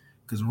watching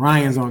because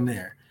Ryan's on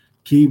there.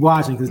 Keep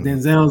watching because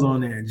Denzel's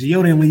on there.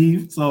 Gio didn't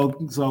leave,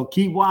 so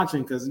keep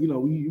watching because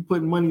you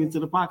putting money into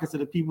the pockets of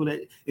the people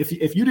that if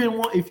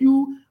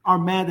you are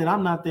mad that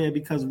I'm not there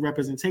because of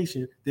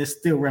representation, there's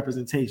still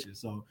representation.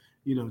 So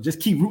just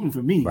keep rooting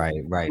for me. Right.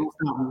 Don't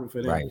stop rooting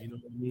for them. You know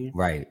what I mean?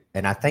 Right.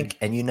 And I think,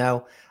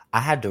 I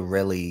had to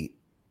really,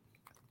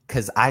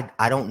 because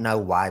I don't know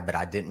why, but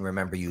I didn't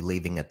remember you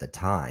leaving at the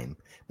time.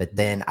 But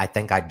then I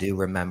think I do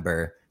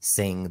remember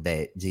seeing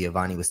that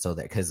Giovanni was still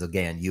there because,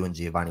 again, you and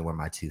Giovanni were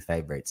my two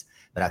favorites.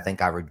 But I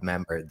think I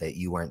remember that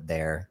you weren't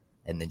there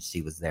and then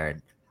she was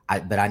there.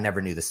 But I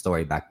never knew the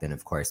story back then,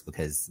 of course,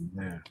 because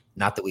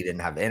not that we didn't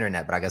have the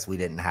internet, but I guess we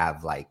didn't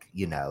have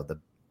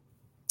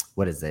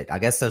what is it? I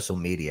guess social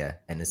media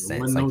in a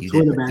sense. Like you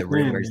didn't the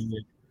rumors.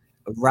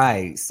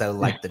 Right. So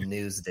like the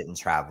news didn't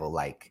travel.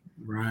 Like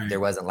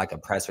there wasn't like a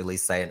press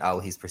release saying, "Oh,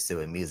 he's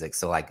pursuing music."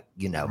 So like,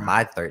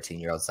 my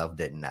 13-year-old self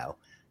didn't know.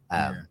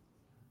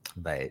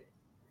 But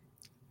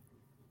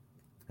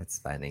that's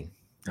funny.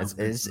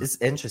 It's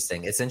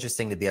interesting. It's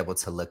interesting to be able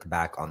to look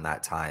back on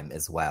that time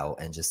as well,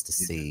 and just to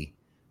see,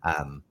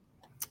 and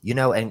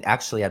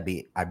actually, I'd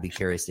be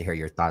curious to hear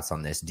your thoughts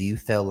on this. Do you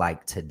feel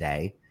like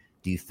today?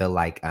 Do you feel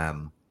like,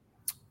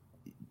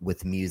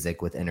 with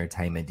music, with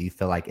entertainment, do you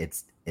feel like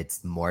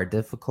it's more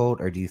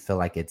difficult, or do you feel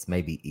like it's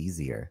maybe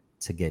easier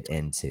to get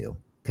into?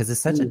 Because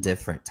it's such a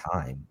different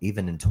time,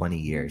 even in 20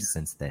 years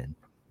since then.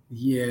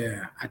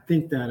 Yeah, I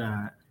think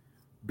that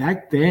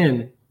back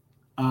then,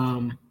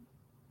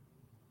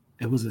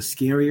 it was a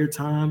scarier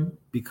time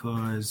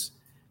because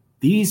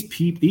these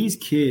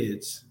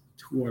kids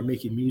who are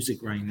making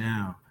music right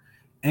now,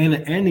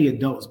 and the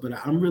adults, but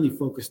I'm really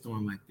focused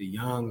on like the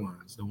young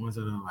ones, the ones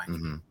that are like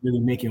really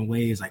making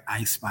waves, like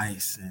Ice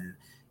Spice, and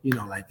we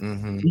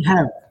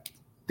have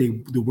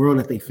the world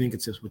at their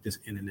fingertips with this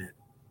internet.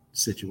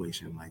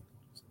 situation. Like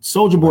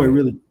Soulja Boy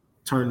really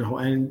turned the whole,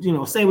 and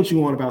say what you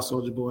want about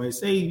Soulja Boy.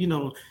 Say, he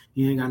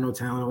ain't got no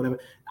talent or whatever.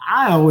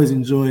 I always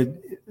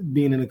enjoyed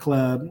being in a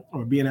club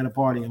or being at a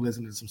party and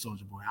listening to some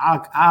Soulja Boy.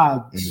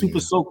 I'll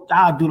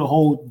do the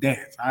whole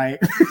dance. All right.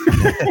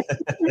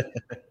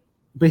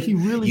 But he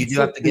really, you do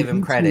have to give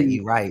him credit.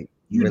 You're right.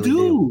 You really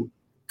do.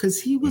 Because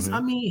he was,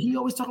 he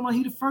always talking about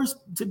he the first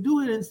to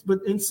do it. But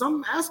in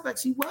some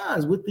aspects he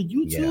was with the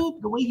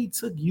YouTube, the way he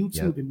took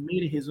YouTube and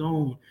made it his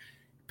own,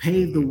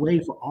 paved the way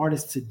for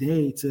artists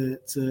today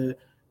to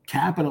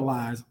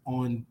capitalize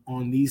on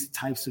these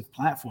types of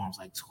platforms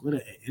like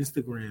Twitter and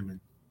Instagram and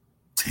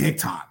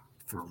TikTok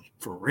for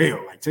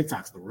real. Like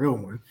TikTok's the real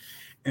one.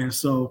 And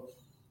so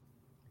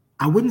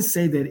I wouldn't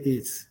say that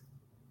it's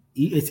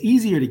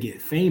easier to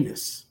get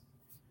famous.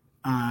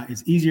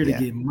 It's easier to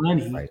get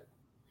money. Right.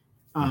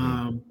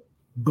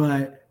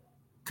 But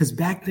because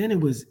back then it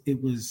was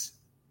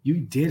you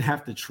did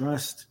have to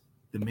trust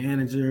the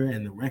manager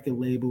and the record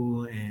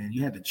label, and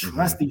you had to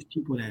trust these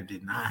people that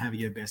did not have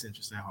your best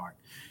interest at heart.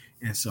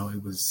 And so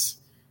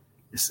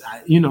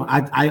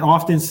I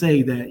often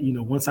say that,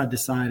 once I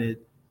decided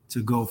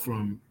to go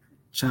from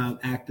child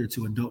actor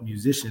to adult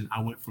musician,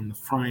 I went from the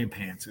frying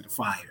pan to the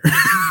fire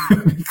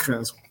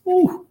because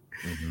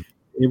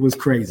it was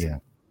crazy. Yeah.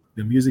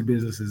 The music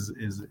business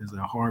is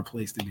a hard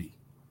place to be.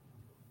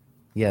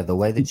 Yeah, the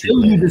way that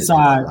until you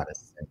decide,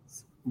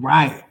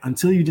 right?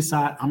 Until you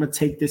decide, I'm gonna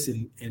take this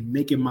and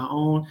make it my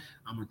own.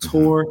 I'm gonna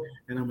tour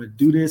and I'm gonna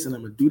do this and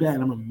I'm gonna do that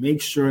and I'm gonna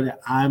make sure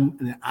that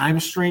I'm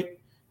straight.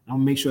 I'm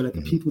gonna make sure that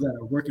the people that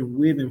are working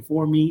with and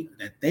for me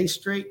that they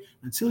straight.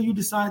 Until you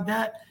decide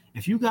that,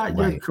 if you got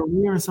your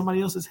career in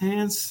somebody else's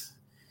hands,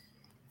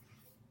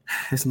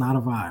 it's not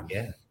a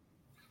vibe.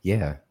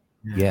 Yeah.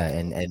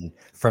 And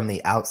from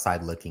the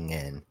outside looking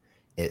in,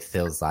 it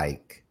feels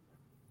like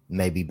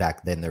maybe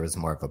back then there was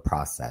more of a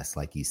process,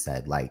 like you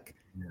said, like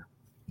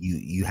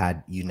you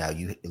had,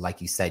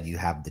 like you said, you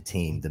have the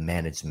team, the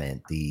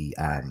management, the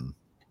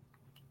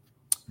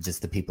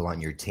just the people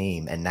on your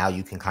team, and now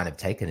you can kind of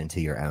take it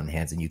into your own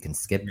hands and you can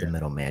skip the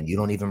middleman. You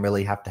don't even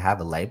really have to have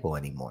a label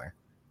anymore.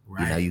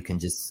 Right. You can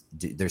just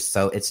do.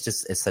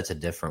 It's such a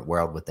different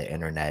world with the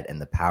internet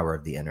and the power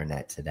of the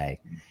internet today.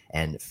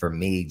 And for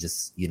me,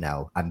 just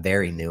I'm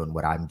very new in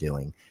what I'm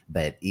doing,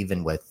 but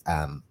even with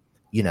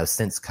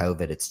since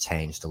COVID, it's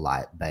changed a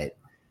lot. But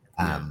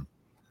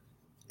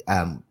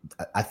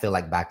I feel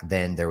like back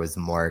then there was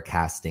more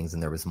castings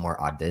and there was more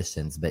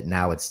auditions, but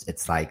now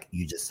it's like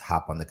you just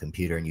hop on the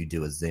computer and you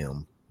do a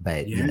Zoom.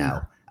 But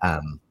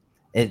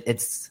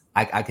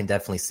I can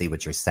definitely see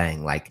what you're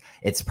saying. Like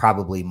it's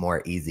probably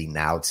more easy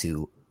now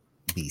to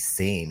be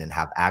seen and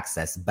have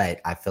access, but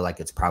I feel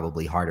like it's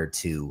probably harder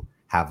to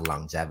have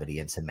longevity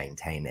and to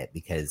maintain it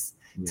because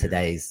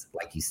today's,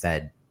 like you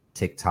said,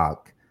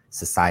 TikTok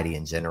society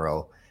in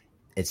general,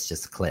 it's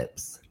just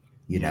clips.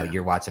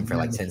 You're watching for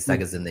like 10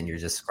 seconds and then you're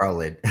just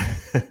scrolling.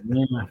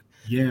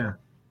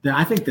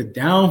 I think the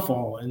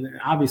downfall, and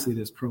obviously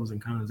there's pros and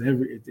cons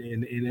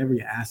in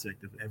every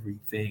aspect of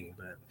everything,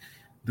 but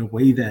the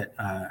way that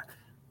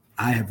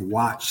I have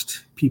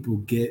watched people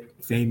get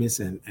famous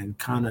and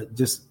kind of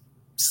just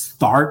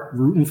start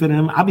rooting for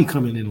them, I'll be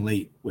coming in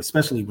late,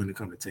 especially when it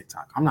comes to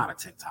TikTok. I'm not a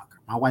TikToker.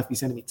 My wife be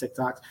sending me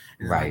TikToks.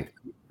 Right.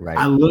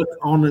 I look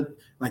on the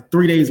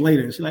 3 days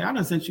later, and she's like, I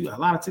done sent you a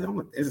lot of TikToks. I'm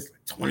like, there's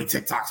like 20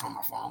 TikToks on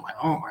my phone. I'm like,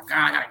 oh my God,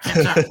 I gotta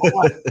catch up.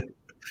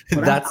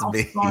 But that's I'll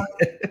me. Start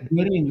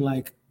getting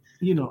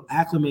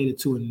acclimated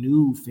to a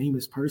new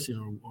famous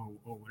person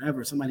or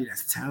whatever, somebody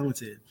that's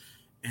talented,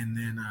 and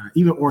then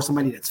or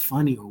somebody that's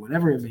funny or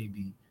whatever it may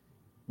be,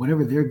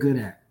 whatever they're good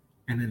at,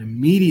 and then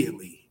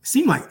immediately, it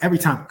seemed like every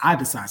time I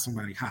decide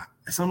somebody hot,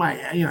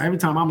 every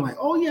time I'm like,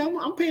 oh yeah,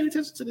 I'm paying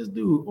attention to this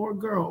dude or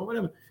girl or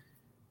whatever,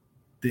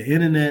 the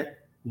internet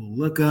will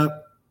look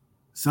up.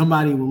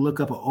 Somebody will look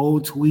up an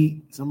old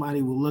tweet.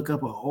 Somebody will look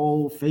up an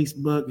old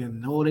Facebook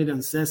and know they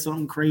done said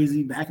something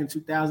crazy back in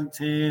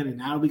 2010, and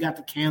now we got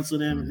to cancel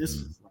them. And this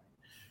is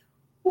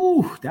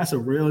like, that's a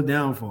real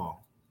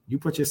downfall. You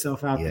put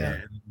yourself out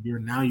there,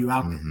 and you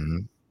out there.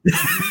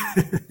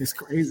 It's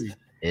crazy.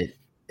 It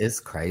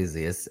is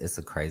crazy. It's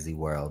a crazy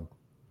world.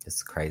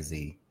 It's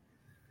crazy.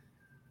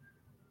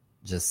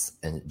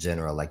 Just in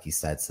general, like you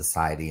said,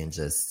 society and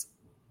just.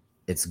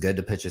 It's good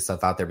to put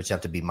yourself out there, but you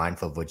have to be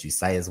mindful of what you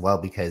say as well,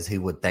 because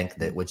who would think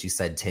that what you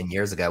said 10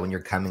 years ago when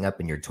you're coming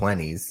up in your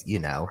 20s,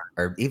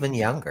 or even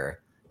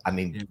younger. I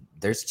mean,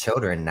 there's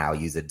children now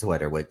using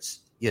Twitter, which,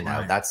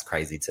 that's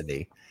crazy to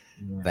me.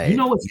 Yeah.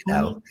 But, what's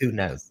funny? Who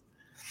knows?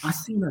 I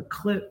seen a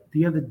clip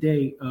the other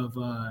day of,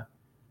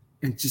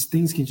 and just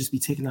things can just be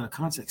taken out of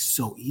context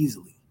so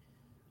easily.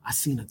 I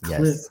seen a clip.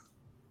 Yes.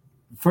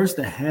 First,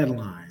 the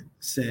headline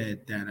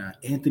said that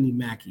Anthony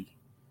Mackie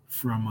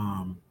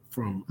from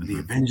the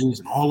Avengers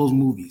and all those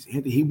movies.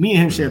 Me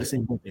and him share the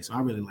same birthday, so I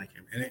really like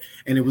him.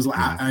 And it was like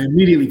I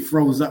immediately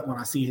froze up when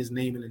I seen his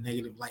name in a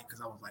negative light because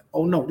I was like,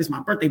 oh no, this is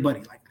my birthday buddy.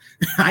 Like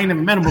I ain't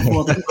never met him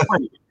before.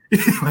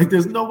 Like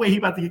there's no way he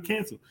about to get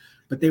canceled.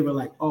 But they were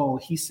like, oh,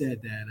 he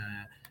said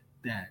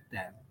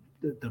that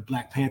the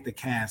Black Panther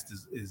cast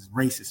is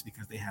racist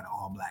because they had an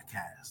all black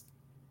cast.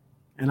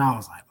 And I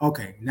was like,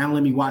 okay, now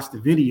let me watch the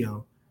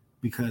video,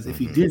 because if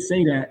he did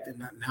say that,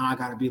 then now I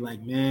got to be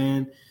like,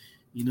 man,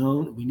 we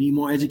need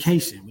more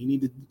education. We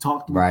need to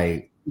talk to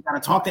We got to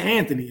talk to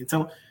Anthony and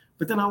tell him.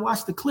 But then I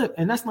watched the clip,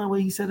 and that's not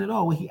what he said at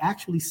all. What he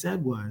actually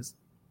said was,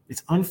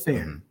 it's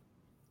unfair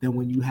that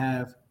when you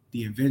have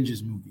the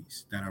Avengers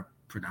movies that are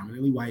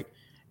predominantly white,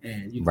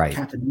 and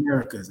Captain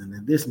America's, and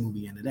then this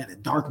movie, and then that,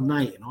 and Dark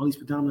Knight, and all these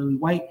predominantly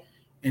white,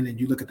 and then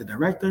you look at the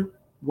director,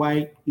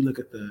 white, you look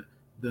at the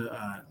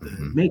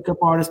makeup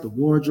artist, the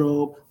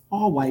wardrobe,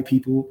 all white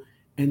people,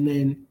 and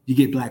then you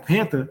get Black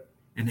Panther,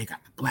 and they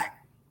got the black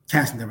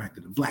casting director,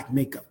 the black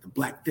makeup, the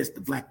black this, the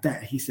black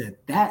that. He said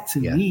that to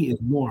me is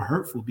more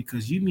hurtful,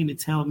 because you mean to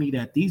tell me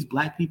that these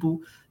black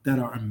people that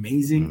are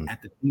amazing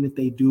at the thing that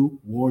they do,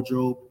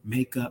 wardrobe,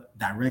 makeup,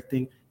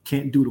 directing,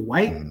 can't do the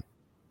white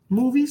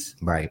movies?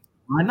 Right.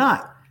 Why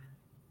not?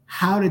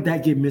 How did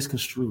that get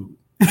misconstrued?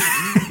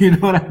 You know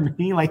what I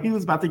mean? Like, he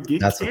was about to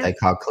get That's canceled. What they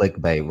call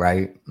clickbait,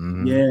 right?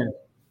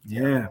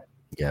 Yeah.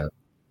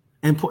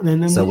 And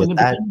then so with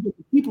that,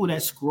 people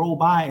that scroll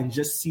by and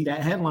just see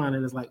that headline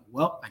and it's like,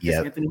 well, I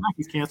guess Anthony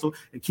Mackie's canceled,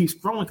 and keep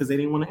scrolling because they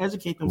didn't want to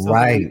educate themselves.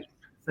 Right.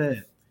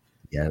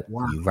 Yeah.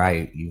 Wow.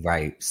 You're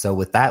right. So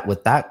with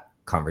that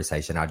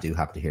conversation, I do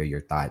have to hear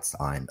your thoughts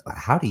on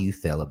how do you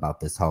feel about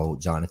this whole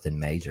Jonathan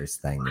Majors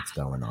thing that's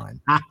going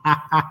on?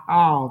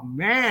 Oh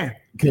man.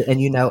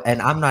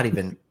 And I'm not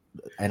even,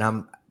 and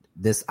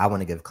I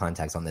want to give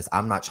context on this.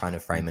 I'm not trying to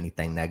frame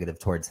anything negative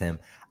towards him.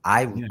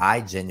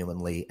 I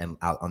genuinely am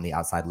out on the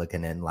outside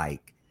looking in.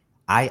 Like,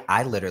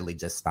 I literally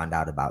just found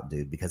out about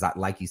dude because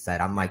like you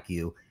said, I'm like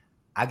you.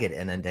 I get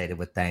inundated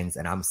with things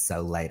and I'm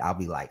so late. I'll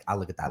be like, I'll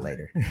look at that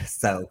later.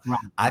 So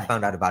I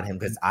found out about him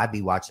because I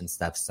be watching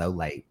stuff so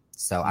late.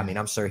 So, I mean,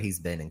 I'm sure he's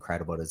been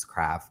incredible at his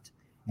craft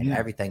and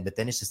everything, but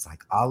then it's just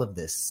like all of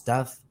this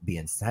stuff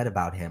being said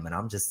about him. And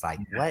I'm just like,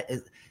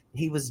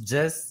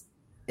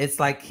 it's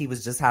like he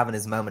was just having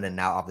his moment and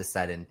now all of a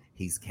sudden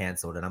he's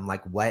canceled. And I'm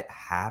like, what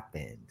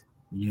happened?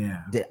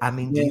 Yeah. Do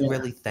you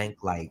really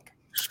think like,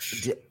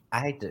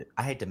 I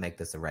hate to make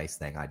this a race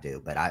thing, I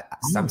do, but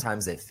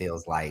sometimes it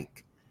feels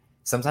like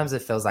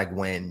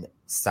when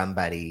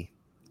somebody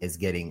is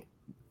getting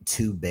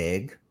too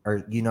big,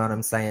 or you know what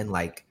I'm saying?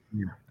 Like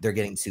they're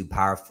getting too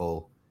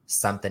powerful,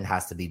 something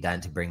has to be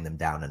done to bring them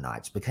down a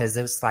notch, because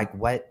it's like,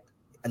 what,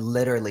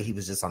 literally he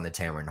was just on the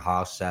Tamron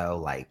Hall show.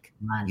 Like,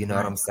 you know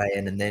what I'm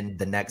saying? And then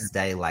the next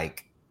day,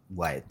 like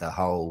what, the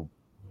whole,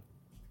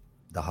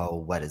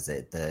 what is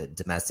it? The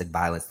domestic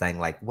violence thing.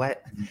 Like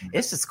what?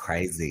 It's just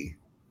crazy.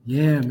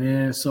 Yeah,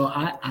 man. So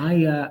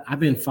I've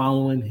been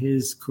following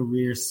his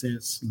career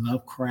since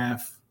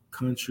Lovecraft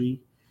Country.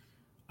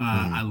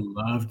 I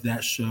loved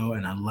that show,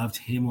 and I loved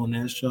him on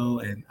that show.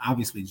 And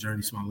obviously,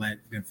 Journey Smollett,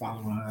 been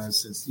following her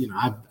since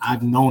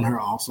I've known her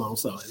also.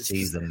 So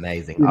she's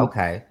amazing.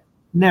 Okay,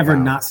 never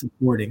not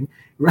supporting,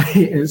 right?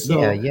 And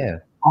so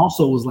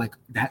also was like,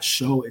 that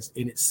show is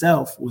in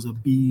itself was a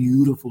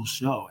beautiful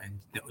show, and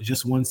it was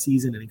just one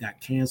season and it got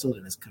canceled,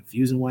 and it's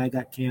confusing why it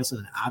got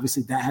canceled. And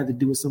obviously that had to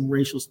do with some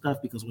racial stuff,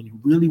 because when you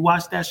really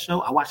watch that show,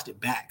 I watched it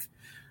back.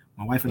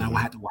 My wife and I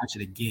had to watch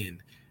it again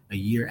a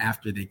year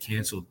after they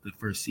canceled the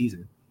first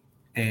season,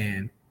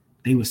 and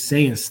they were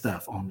saying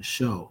stuff on the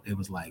show. It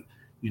was like,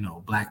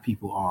 black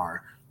people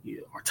are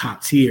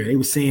top tier. They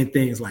were saying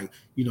things like,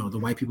 the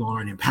white people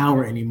aren't in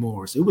power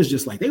anymore. So it was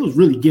just like they was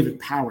really giving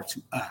power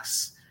to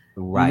us.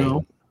 Right.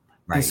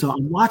 Right. And so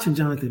I'm watching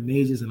Jonathan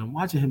Majors and I'm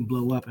watching him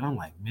blow up, and I'm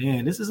like,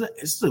 man, this is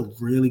a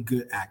really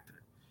good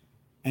actor.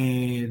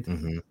 And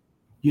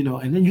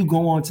and then you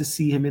go on to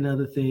see him in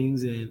other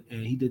things, and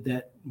he did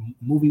that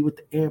movie with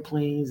the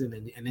airplanes, and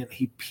then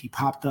he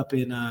popped up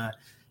in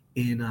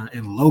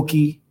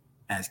Loki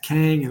as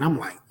Kang, and I'm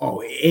like,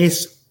 oh,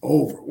 it's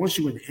over. Once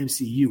you're in the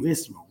MCU,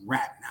 it's a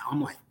wrap now.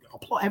 I'm like,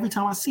 every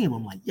time I see him,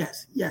 I'm like,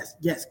 yes,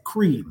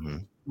 Creed.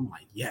 I'm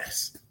like,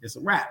 yes, it's a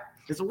wrap.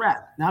 It's a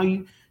wrap. Now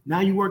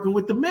you working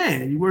with the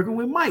man. You working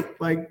with Mike.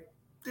 Like,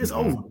 it's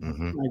over.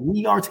 Like,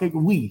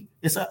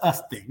 it's a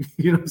us thing.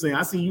 You know what I'm saying?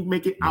 I see you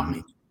make it, I'll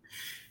make it.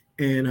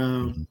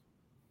 And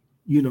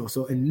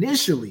so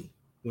initially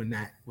when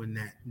that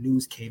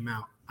news came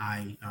out,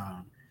 I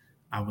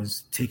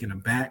was taken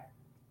aback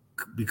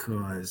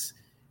because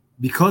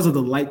of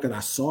the light that I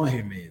saw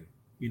him in.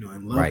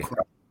 In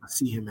Lovecraft, I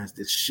see him as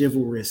this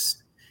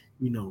chivalrous,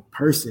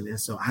 person. And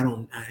so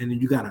and then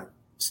you gotta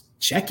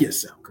check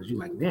yourself, because you're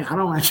like, man, I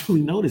don't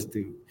actually know this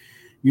dude.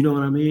 You know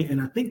what I mean?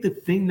 And I think the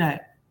thing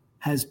that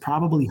has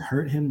probably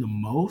hurt him the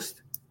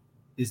most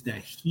is that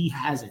he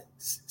hasn't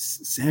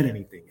said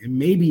anything. And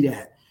maybe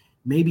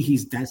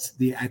that's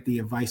at the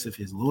advice of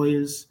his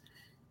lawyers.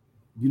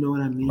 You know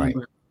what I mean? Right.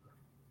 But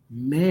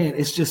man,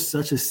 it's just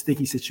such a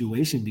sticky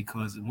situation,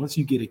 because once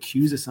you get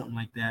accused of something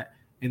like that,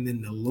 and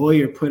then the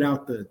lawyer put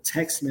out the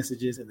text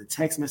messages, and the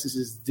text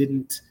messages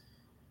didn't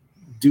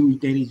do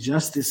any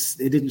justice.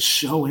 It didn't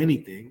show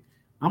anything.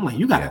 I'm like,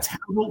 you got a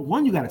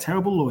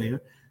terrible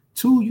lawyer.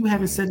 Two, you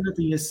haven't said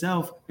nothing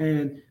yourself.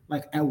 And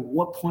like, at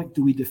what point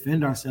do we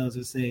defend ourselves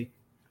and say,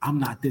 I'm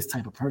not this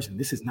type of person.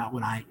 This is not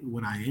what I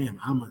am.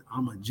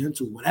 I'm a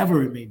gentle,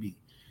 whatever it may be.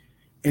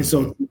 And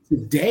so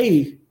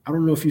today, I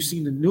don't know if you've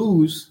seen the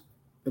news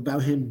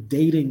about him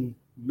dating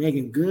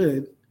Megan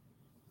Good.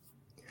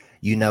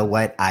 You know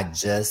what? I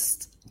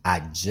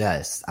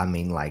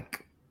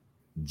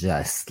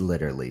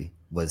literally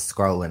was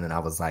scrolling and I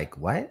was like,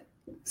 what?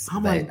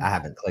 But I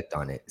haven't clicked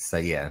on it. So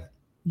yeah.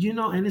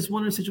 And it's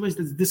one of the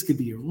situations that this could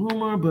be a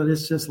rumor, but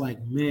it's just like,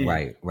 man,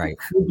 right. It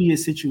could be a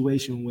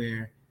situation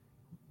where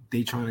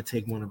they trying to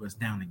take one of us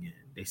down again.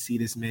 They see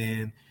this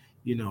man,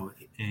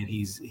 and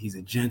he's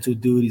a gentle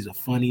dude, he's a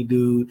funny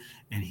dude,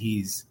 and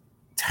he's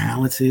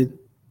talented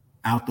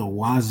out the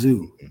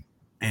wazoo.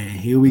 And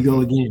here we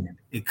go again.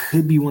 It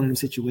could be one of them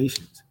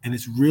situations. And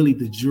it's really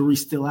the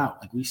jury's still out.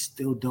 Like we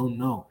still don't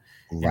know.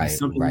 Right.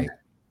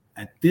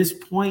 At this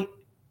point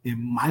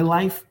in my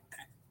life,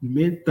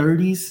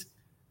 mid-30s,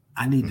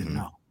 I need to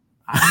know.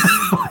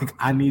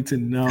 I need to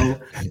know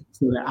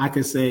so that I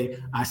can say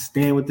I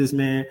stand with this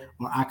man,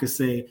 or I could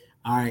say,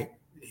 all right,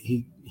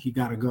 he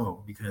got to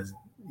go because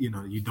you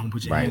don't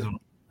put your hands on him.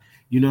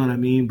 You know what I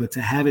mean? But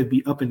to have it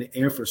be up in the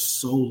air for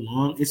so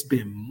long, it's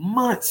been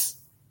months.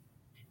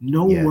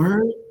 No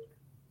word.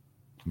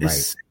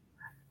 It's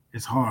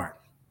hard.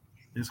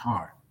 It's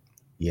hard.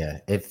 Yeah,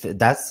 if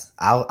that's,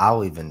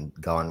 I'll even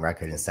go on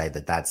record and say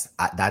that's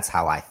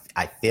how I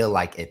feel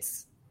like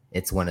it's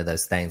one of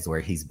those things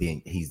where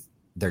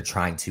they're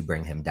trying to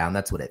bring him down.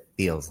 That's what it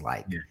feels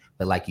like. Yeah.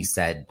 But like you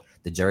said,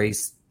 the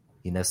jury's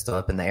still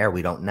up in the air.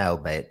 We don't know,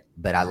 but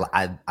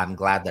I'm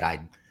glad that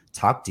I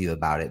talked to you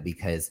about it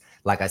because,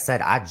 like I said,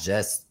 I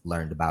just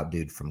learned about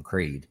dude from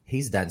Creed.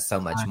 He's done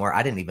so much more.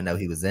 I didn't even know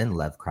he was in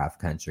Lovecraft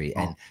Country.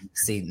 And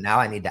see, now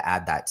I need to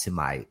add that to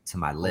my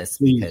list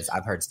because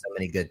I've heard so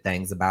many good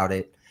things about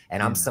it.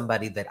 And I'm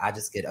somebody that I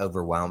just get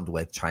overwhelmed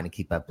with trying to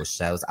keep up with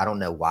shows. I don't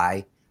know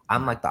why.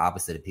 I'm like the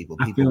opposite of people.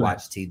 People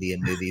watch TV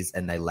and movies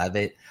and they love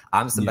it.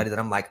 I'm somebody that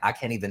I'm like, I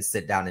can't even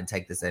sit down and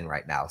take this in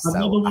right now.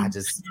 So I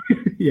just,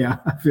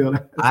 I feel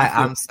that.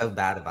 I'm so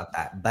bad about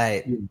that.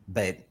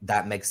 But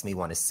that makes me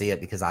want to see it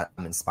because I'm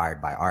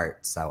inspired by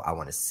art. So I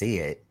want to see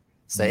it.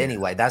 So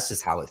anyway, that's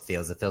just how it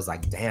feels. It feels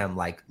like, damn,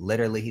 like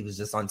literally he was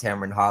just on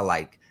Tamron Hall.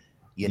 Like,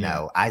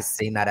 I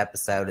seen that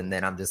episode and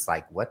then I'm just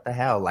like, what the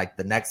hell? Like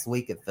the next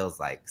week it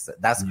feels like, so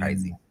that's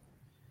crazy.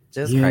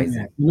 Just crazy.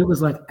 Man. And it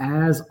was like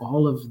as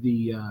all of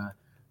the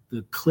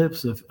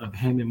clips of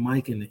him and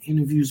Mike and the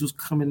interviews was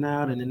coming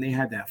out, and then they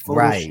had that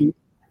photo shoot,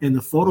 and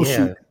the photo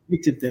shoot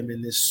depicted them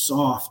in this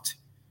soft,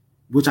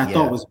 which I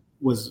thought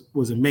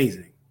was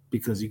amazing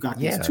because you got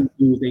these two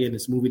dudes, they in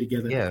this movie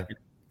together. Yeah. And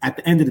at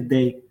the end of the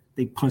day,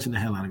 they punching the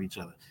hell out of each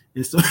other.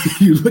 And so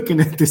you're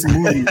looking at this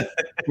movie,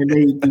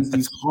 and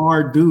these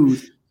hard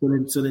dudes.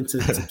 So then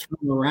to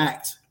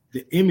counteract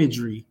the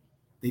imagery,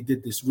 they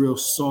did this real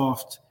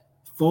soft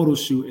photo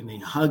shoot and they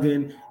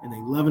hugging and they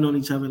loving on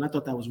each other, and I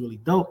thought that was really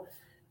dope.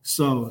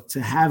 So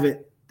to have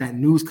that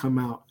news come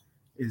out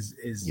is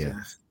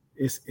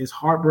it's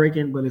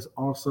heartbreaking, but it's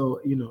also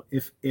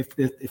if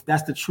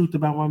that's the truth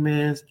about my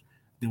man's,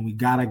 then we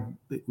gotta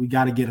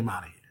get him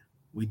out of here.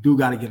 We do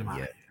gotta get him out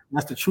of here. If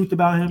that's the truth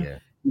about him. Yeah.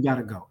 We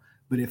gotta go.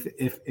 But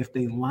if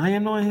they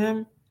lying on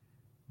him,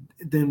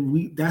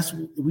 then that's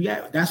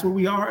where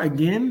we are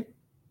again.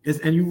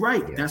 And you're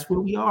right. Yeah. That's where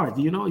we are.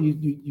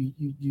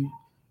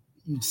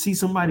 You see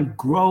somebody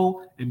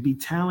grow and be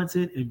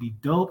talented and be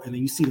dope, and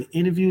then you see the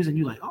interviews and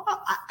you're like, oh,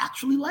 I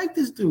actually like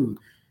this dude.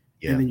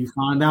 Yeah. And then you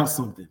find out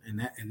something,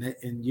 and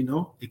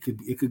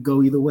it could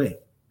go either way,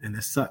 and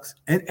that sucks.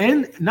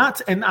 And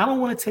I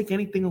don't want to take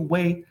anything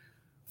away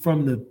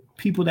from the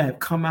people that have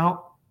come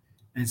out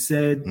and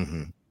said,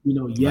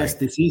 yes,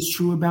 this is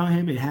true about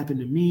him. It happened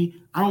to me.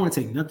 I don't want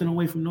to take nothing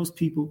away from those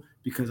people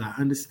because I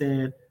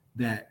understand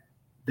that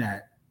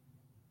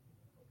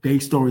their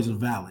stories are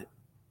valid.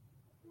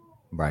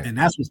 Right. And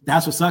that's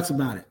what sucks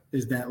about it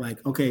is that,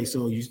 like, okay,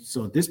 so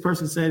this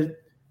person said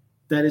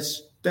that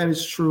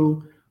is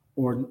true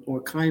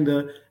or kind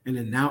of, and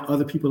then now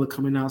other people are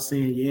coming out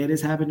saying, yeah,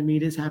 this happened to me.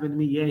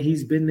 Yeah,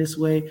 he's been this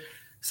way.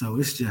 So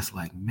it's just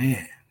like,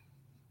 man,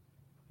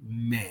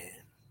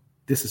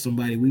 this is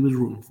somebody we was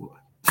rooting for.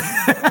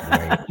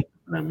 Right.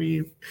 I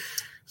mean,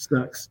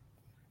 sucks.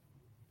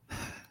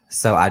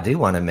 So I do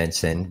want to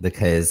mention,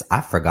 because I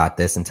forgot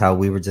this until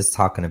we were just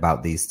talking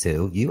about these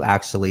two, you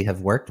actually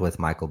have worked with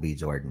Michael B.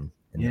 Jordan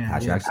in the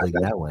past. You actually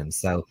know him.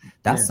 So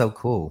that's so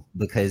cool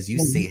because you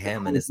see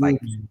him and it's like,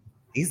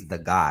 he's the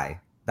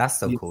guy. That's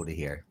so cool to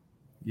hear.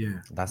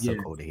 Yeah. That's so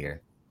cool to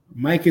hear.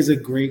 Mike is a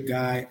great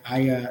guy.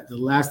 The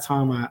last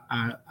time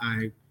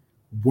I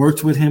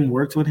worked with him,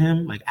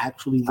 like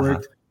actually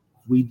worked,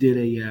 we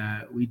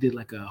did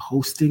like a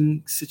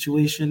hosting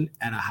situation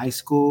at a high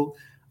school.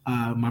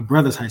 My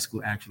brother's high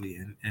school actually,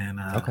 and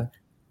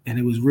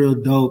it was real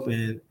dope.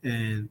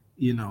 And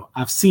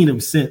I've seen him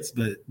since,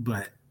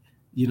 but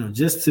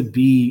just to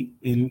be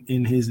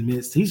in his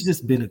midst, he's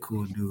just been a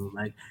cool dude.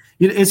 Like,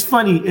 it's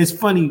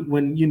funny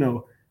when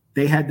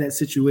they had that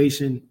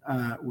situation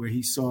where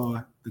he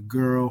saw the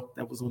girl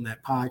that was on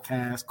that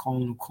podcast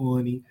calling him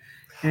corny.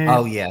 And,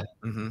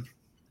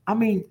 I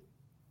mean,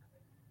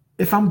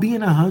 if I'm being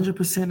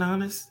 100%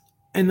 honest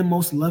in the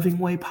most loving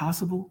way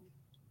possible,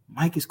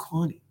 Mike is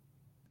corny.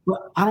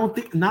 But I don't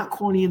think not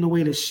corny in the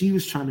way that she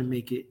was trying to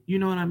make it. You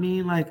know what I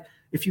mean? Like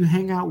if you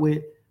hang out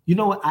with, you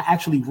know what? I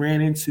actually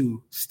ran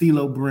into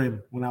Stilo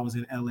Brim when I was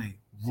in LA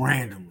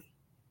randomly.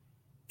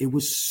 It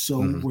was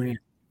so random.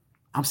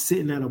 I'm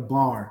sitting at a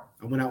bar.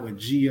 I went out with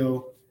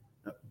Gio,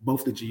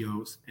 both the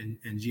Gios,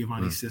 and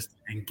Giovanni's sister,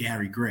 and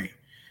Gary Gray.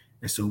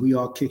 And so we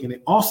all kicking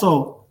it.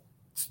 Also,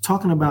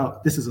 talking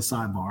about, this is a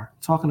sidebar,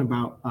 talking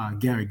about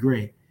Gary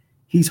Gray.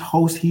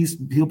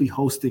 He'll be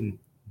hosting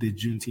the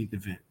Juneteenth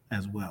event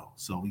as well.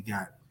 So we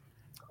got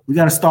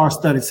a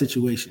star-studded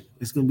situation.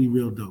 It's gonna be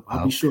real dope.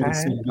 I'll be sure to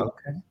send it.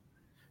 Okay.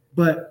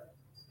 But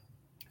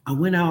I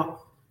went out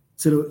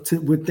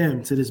with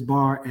them to this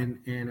bar, and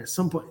at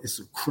some point it's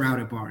a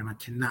crowded bar, and I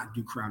cannot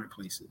do crowded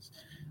places.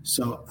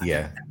 So at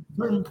a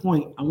certain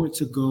point, I went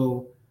to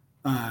go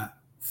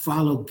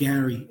follow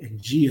Gary and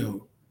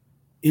Gio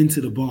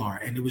into the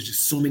bar, and there was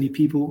just so many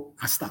people.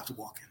 I stopped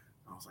walking.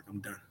 I was like,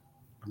 I'm done.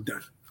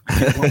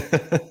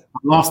 I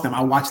lost them.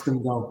 I watched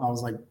them go. I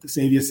was like,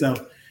 save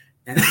yourself.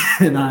 And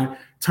I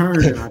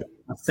turned and I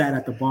sat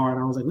at the bar,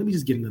 and I was like, let me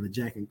just get another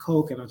Jack and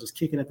Coke, and I'll just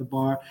kick it at the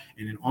bar.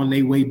 And then on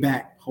their way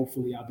back,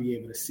 hopefully I'll be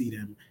able to see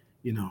them.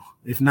 You know,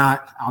 if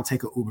not, I'll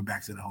take an Uber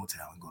back to the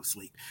hotel and go to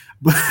sleep.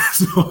 But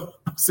so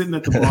I'm sitting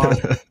at the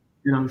bar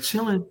and I'm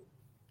chilling,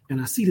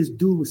 and I see this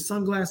dude with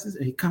sunglasses,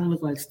 and he kind of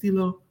looked like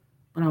Stilo.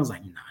 But I was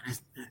like,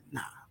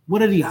 nah.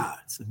 What are the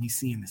odds of me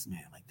seeing this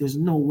man? Like, there's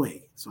no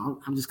way.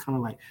 So I'm just kind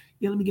of like,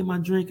 yeah, let me get my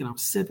drink, and I'm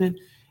sipping.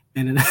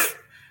 And then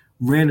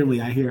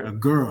randomly I hear a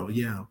girl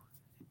yell,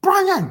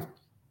 Bryan!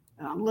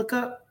 And I look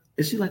up,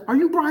 and she's like, are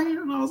you Bryan?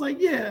 And I was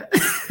like, yeah.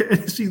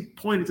 And she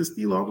pointed to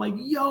Stilo. I'm like,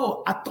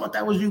 yo, I thought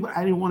that was you, but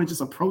I didn't want to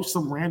just approach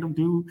some random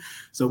dude.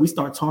 So we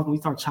start talking, we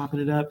start chopping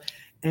it up.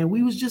 And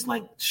we was just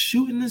like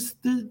shooting this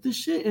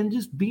shit and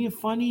just being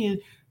funny.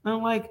 And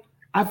I'm like,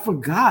 I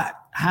forgot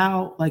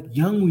how like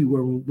young we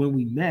were when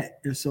we met.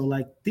 And so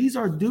like these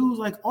are dudes,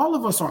 like all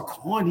of us are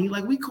corny,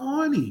 like we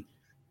corny.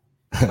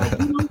 Like,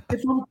 you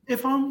know,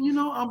 if I'm you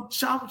know, I'm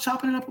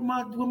chopping it up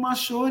with my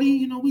shorty,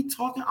 you know, we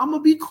talking, I'm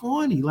gonna be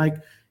corny. Like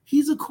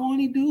he's a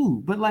corny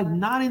dude, but like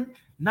not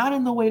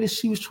in the way that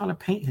she was trying to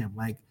paint him.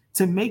 Like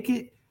to make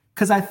it,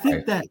 because I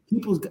think that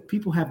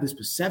people have this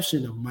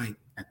perception of Mike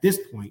at this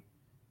point.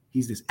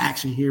 He's this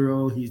action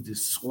hero. He's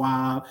this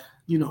suave,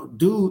 you know,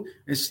 dude.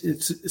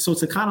 So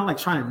to kind of like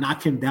try to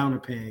knock him down a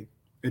peg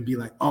and be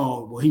like,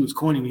 oh, well, he was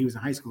corny when he was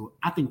in high school.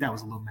 I think that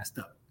was a little messed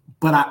up.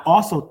 But I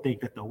also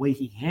think that the way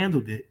he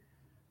handled it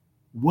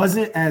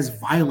wasn't as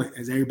violent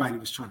as everybody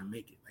was trying to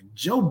make it. Like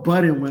Joe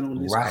Budden went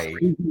on this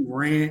crazy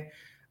rant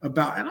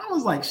about, and I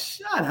was like,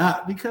 shut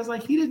up, because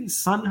like he didn't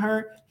sun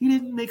her. He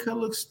didn't make her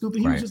look stupid.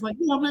 He was just like,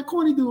 yeah, I'm that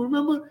corny dude,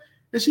 remember?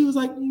 And she was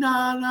like,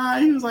 nah.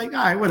 He was like,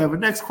 all right, whatever.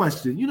 Next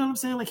question. You know what I'm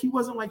saying? Like he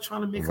wasn't like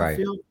trying to make her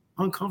feel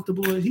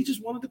uncomfortable. He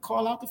just wanted to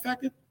call out the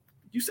fact that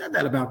you said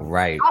that about me.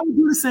 Right. I would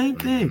do the same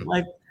thing.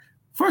 Like,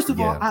 first of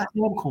all, I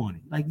am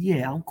corny. Like,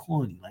 yeah, I'm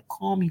corny. Like,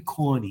 call me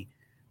corny.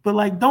 But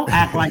like, don't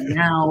act like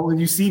now when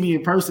you see me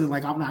in person,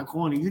 like I'm not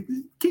corny.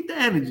 Keep the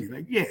energy.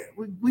 Like, yeah,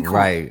 we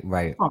corny.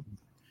 Right.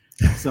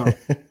 So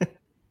that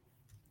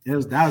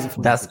was a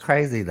fun That's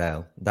crazy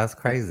though. That's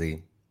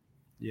crazy.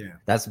 Yeah,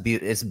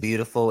 it's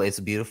beautiful. It's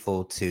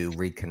beautiful to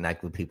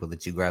reconnect with people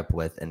that you grew up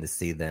with and to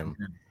see them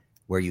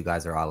where you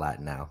guys are all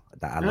at now.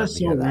 I love to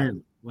hear that.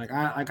 Random. Like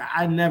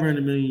I never in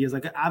a million years.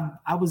 Like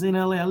I was in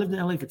LA. I lived in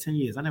LA for 10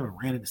 years. I never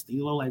ran into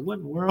Stilo. Like what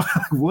in the world?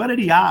 What are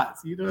the odds?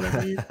 You know what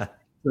I mean?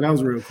 So that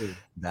was real cool.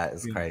 That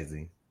is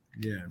crazy.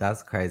 Yeah,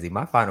 that's crazy.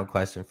 My final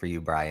question for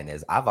you, Bryan,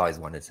 is I've always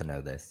wanted to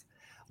know this.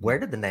 Where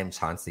did the name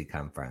Chauncey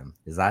come from?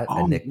 Is that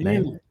a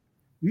nickname? Man.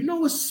 You know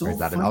what's so? Or is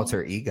that an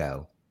alter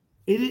ego?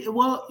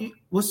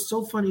 What's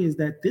so funny is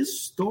that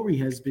this story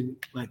has been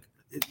like,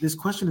 this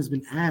question has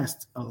been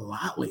asked a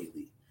lot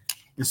lately.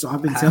 And so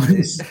I've been telling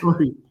this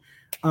story.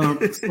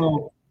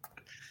 So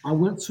I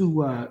went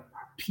to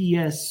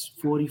PS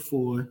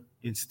 44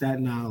 in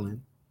Staten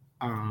Island.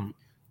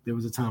 There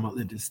was a time I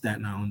lived in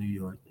Staten Island, New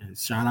York. And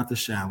shout out to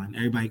Shaolin.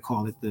 Everybody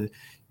call it the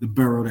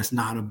borough that's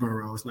not a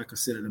borough. It's not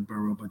considered a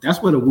borough, but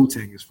that's where the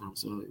Wu-Tang is from.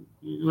 So,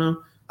 you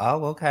know.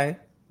 Oh, okay.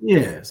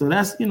 Yeah. So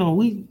that's, you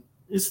know,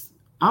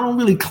 I don't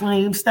really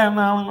claim Staten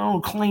Island. I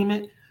don't claim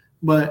it,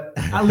 but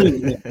I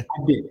live there.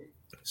 I did.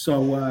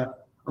 So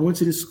I went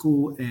to this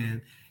school,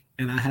 and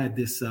I had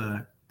this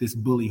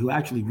bully who I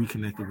actually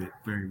reconnected with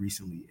very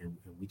recently, and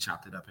we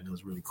chopped it up, and it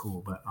was really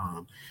cool. But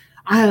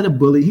I had a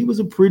bully. He was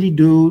a pretty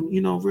dude,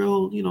 you know,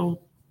 real, you know,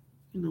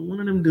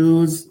 one of them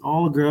dudes.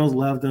 All the girls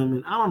loved him,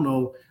 and I don't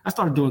know. I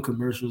started doing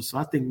commercials, so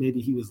I think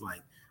maybe he was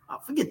like, oh,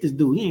 forget this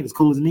dude. He ain't as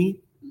cool as me.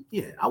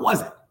 Yeah, I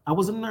wasn't. I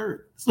was a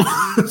nerd.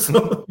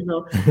 So you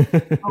know,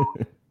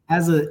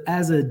 as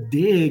a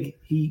dig,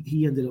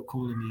 he ended up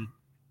calling me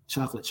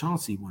Chocolate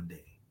Chauncey one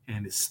day,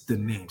 and the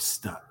name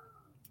stuck.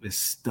 It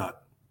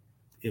stuck.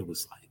 It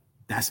was like,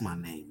 that's my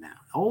name now.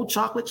 Old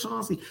Chocolate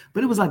Chauncey.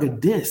 But it was like a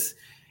diss.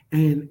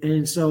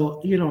 And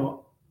so, you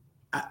know,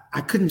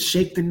 I couldn't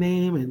shake the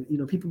name, and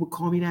people would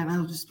call me that, and I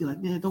would just be like,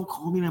 man, don't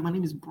call me that. My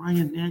name is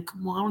Bryan, man.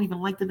 Come on, I don't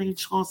even like the name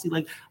Chauncey.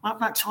 Like, I'm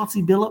not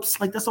Chauncey Billups.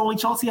 Like, that's the only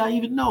Chauncey I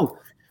even know.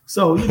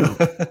 So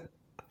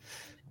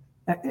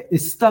it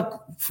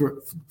stuck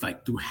for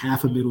like through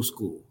half of middle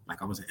school.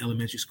 Like, I was in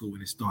elementary school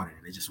when it started,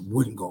 and it just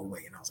wouldn't go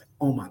away. And I was like,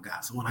 oh my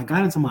God. So when I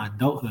got into my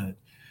adulthood,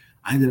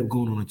 I ended up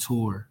going on a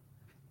tour.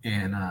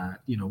 And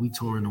we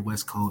tour in the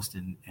West Coast,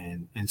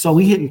 and so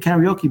we hitting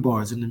karaoke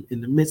bars in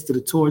the midst of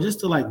the tour, just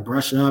to like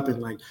brush up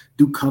and like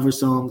do cover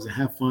songs and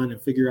have fun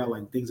and figure out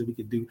like things that we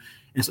could do.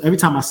 And so every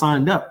time I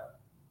signed up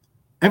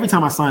for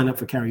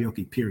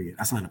karaoke, period,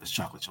 I signed up as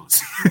Chocolate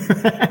Chauncey,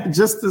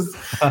 just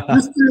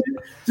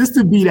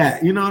to be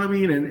that, you know what I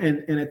mean?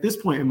 And at this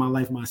point in my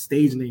life, my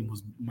stage name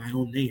was my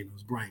own name. It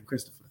was Bryan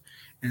Christopher,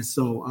 and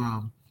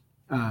so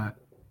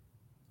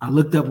I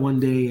looked up one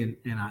day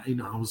and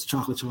I was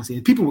Chocolate Chauncey,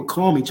 and people would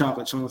call me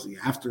Chocolate Chauncey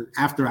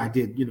after I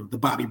did, the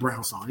Bobby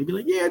Brown song. They'd be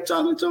like, yeah,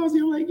 Chocolate Chauncey.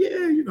 I'm like,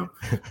 yeah,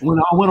 When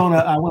I went on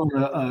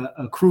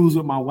a cruise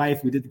with my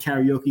wife, we did the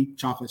karaoke,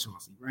 Chocolate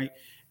Chauncey, right?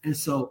 And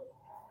so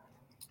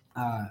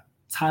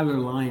Tyler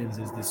Lyons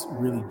is this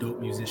really dope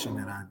musician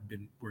that I've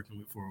been working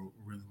with for a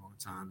really long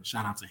time.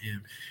 Shout out to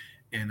him.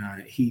 And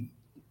he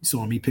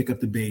saw me pick up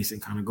the bass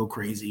and kind of go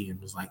crazy and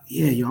was like,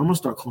 yeah, I'm gonna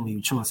start calling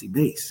you Chauncey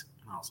Bass.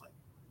 And I was like,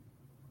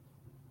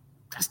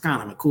 that's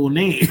kind of a cool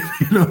name.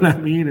 You know what I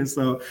mean? And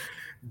so,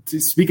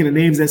 speaking of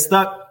names that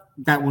stuck,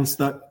 that one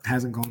stuck,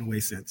 hasn't gone away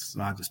since.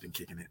 So I've just been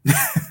kicking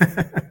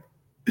it.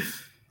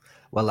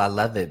 Well, I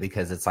love it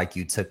because it's like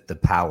you took the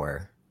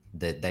power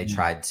that they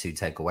tried to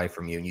take away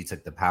from you, and you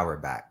took the power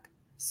back.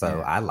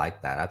 So I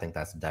like that. I think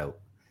that's dope.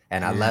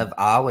 And I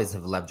always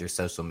have loved your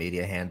social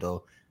media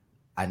handle.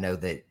 I know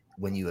that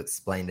when you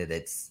explain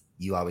it,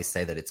 you always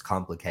say that it's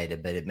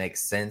complicated, but it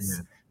makes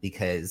sense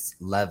because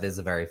love is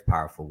a very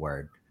powerful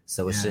word.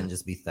 So it shouldn't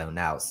just be thrown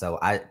out. So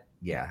I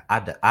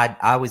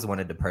always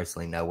wanted to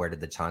personally know, where did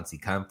the Chauncey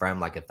come from?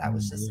 Like, if that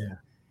was just an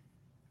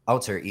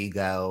alter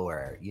ego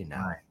or,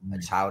 a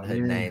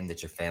childhood name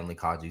that your family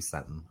called you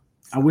something.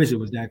 I wish it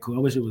was that cool. I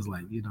wish it was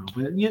like,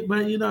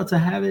 but to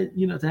have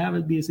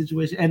it be a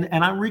situation.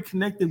 And I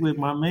reconnected with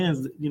my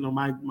man's,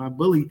 my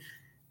bully.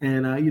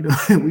 And,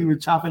 we were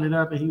chopping it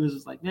up, and he was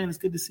just like, man, it's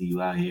good to see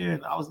you out here.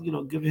 And I was,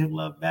 giving him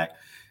love back.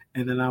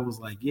 And then I was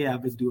like, yeah,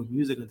 I've been doing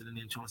music under the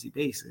name Chauncey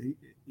Bass.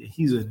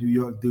 He's a New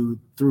York dude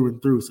through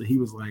and through. So he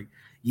was like,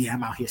 yeah,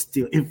 I'm out here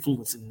still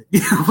influencing.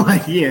 I'm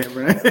like, yeah,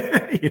 bro.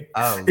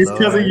 Oh, it's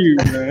because of you,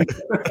 bro.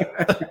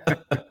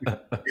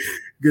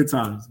 Good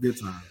times.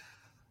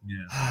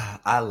 Yeah.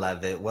 I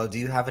love it. Well, do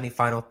you have any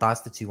final thoughts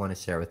that you want to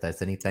share with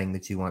us? Anything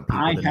that you want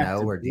people to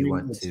know, or do you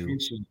want to?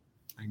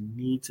 I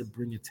need to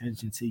bring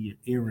attention to your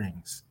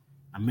earrings.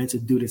 I meant to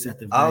do this at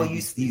the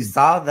you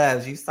saw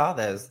those. You saw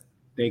those.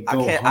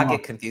 I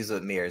get confused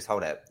with mirrors.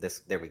 Hold up.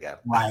 There we go.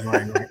 Right.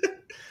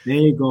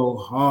 They go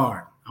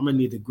hard. I'm gonna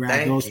need to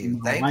grab those.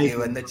 Thank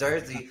you. And the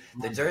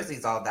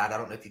jersey's all that. I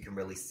don't know if you can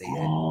really see it.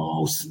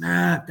 Oh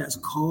snap! That's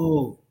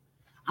cold.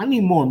 I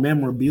need more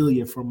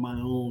memorabilia from my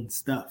own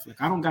stuff. Like,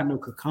 I don't got no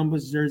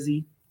Cucumbers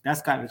jersey.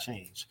 That's got to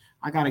change.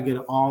 I got to get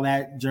all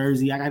that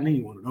jersey. I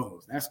need one of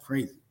those. That's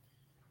crazy.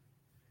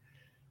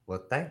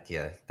 Well, thank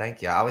you.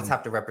 I always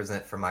have to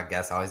represent for my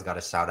guests. I always got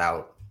to shout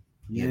out,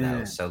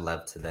 show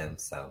love to them.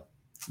 So.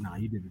 No,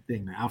 you did the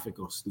thing. The outfit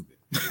goes stupid.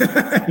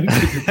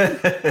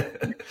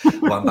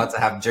 Well, I'm about to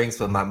have drinks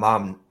with my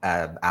mom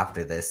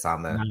after this, so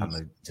I'm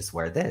gonna just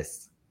wear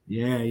this.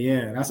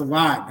 Yeah. That's a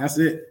vibe. That's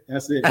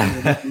it.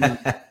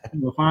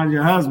 You'll find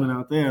your husband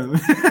out there.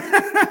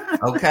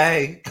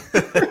 Okay.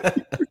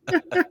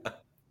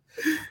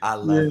 I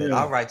love it.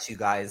 All right, you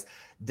guys.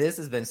 This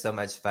has been so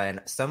much fun.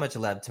 So much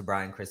love to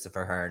Bryan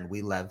Christopher Hearne.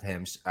 We love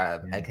him,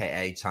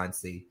 aka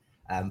Chauncey.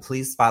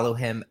 Please follow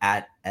him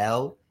at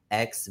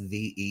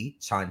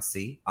LXVE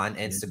Chauncey on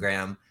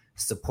Instagram.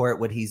 Support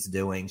what he's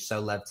doing.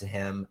 Show love to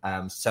him.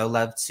 Show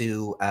love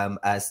to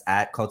us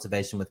at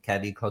Cultivation with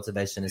Kevy.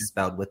 Cultivation is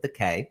spelled with a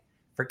K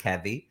for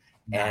Kevy.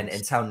 Nice. And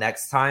until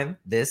next time,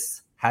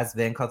 this has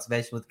been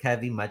Cultivation with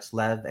Kevy. Much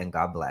love and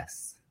God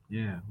bless.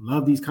 Yeah.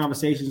 Love these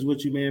conversations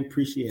with you, man.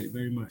 Appreciate it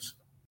very much.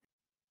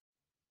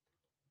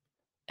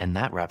 And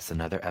that wraps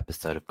another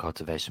episode of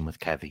Cultivation with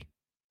Kevy.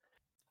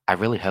 I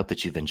really hope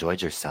that you've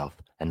enjoyed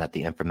yourself and that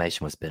the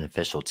information was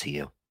beneficial to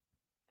you.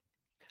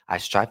 I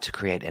strive to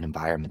create an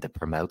environment that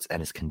promotes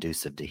and is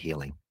conducive to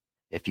healing.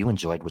 If you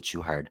enjoyed what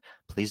you heard,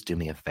 please do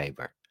me a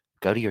favor.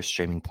 Go to your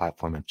streaming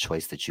platform of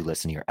choice that you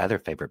listen to your other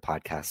favorite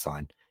podcasts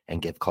on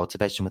and give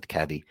Cultivation with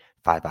Kevy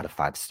 5 out of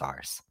 5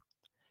 stars.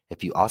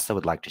 If you also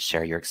would like to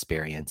share your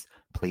experience,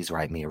 please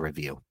write me a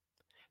review.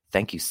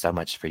 Thank you so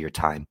much for your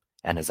time.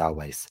 And as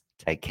always,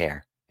 take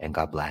care and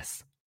God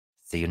bless.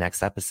 See you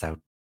next episode.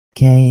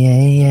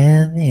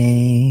 K-A-L-A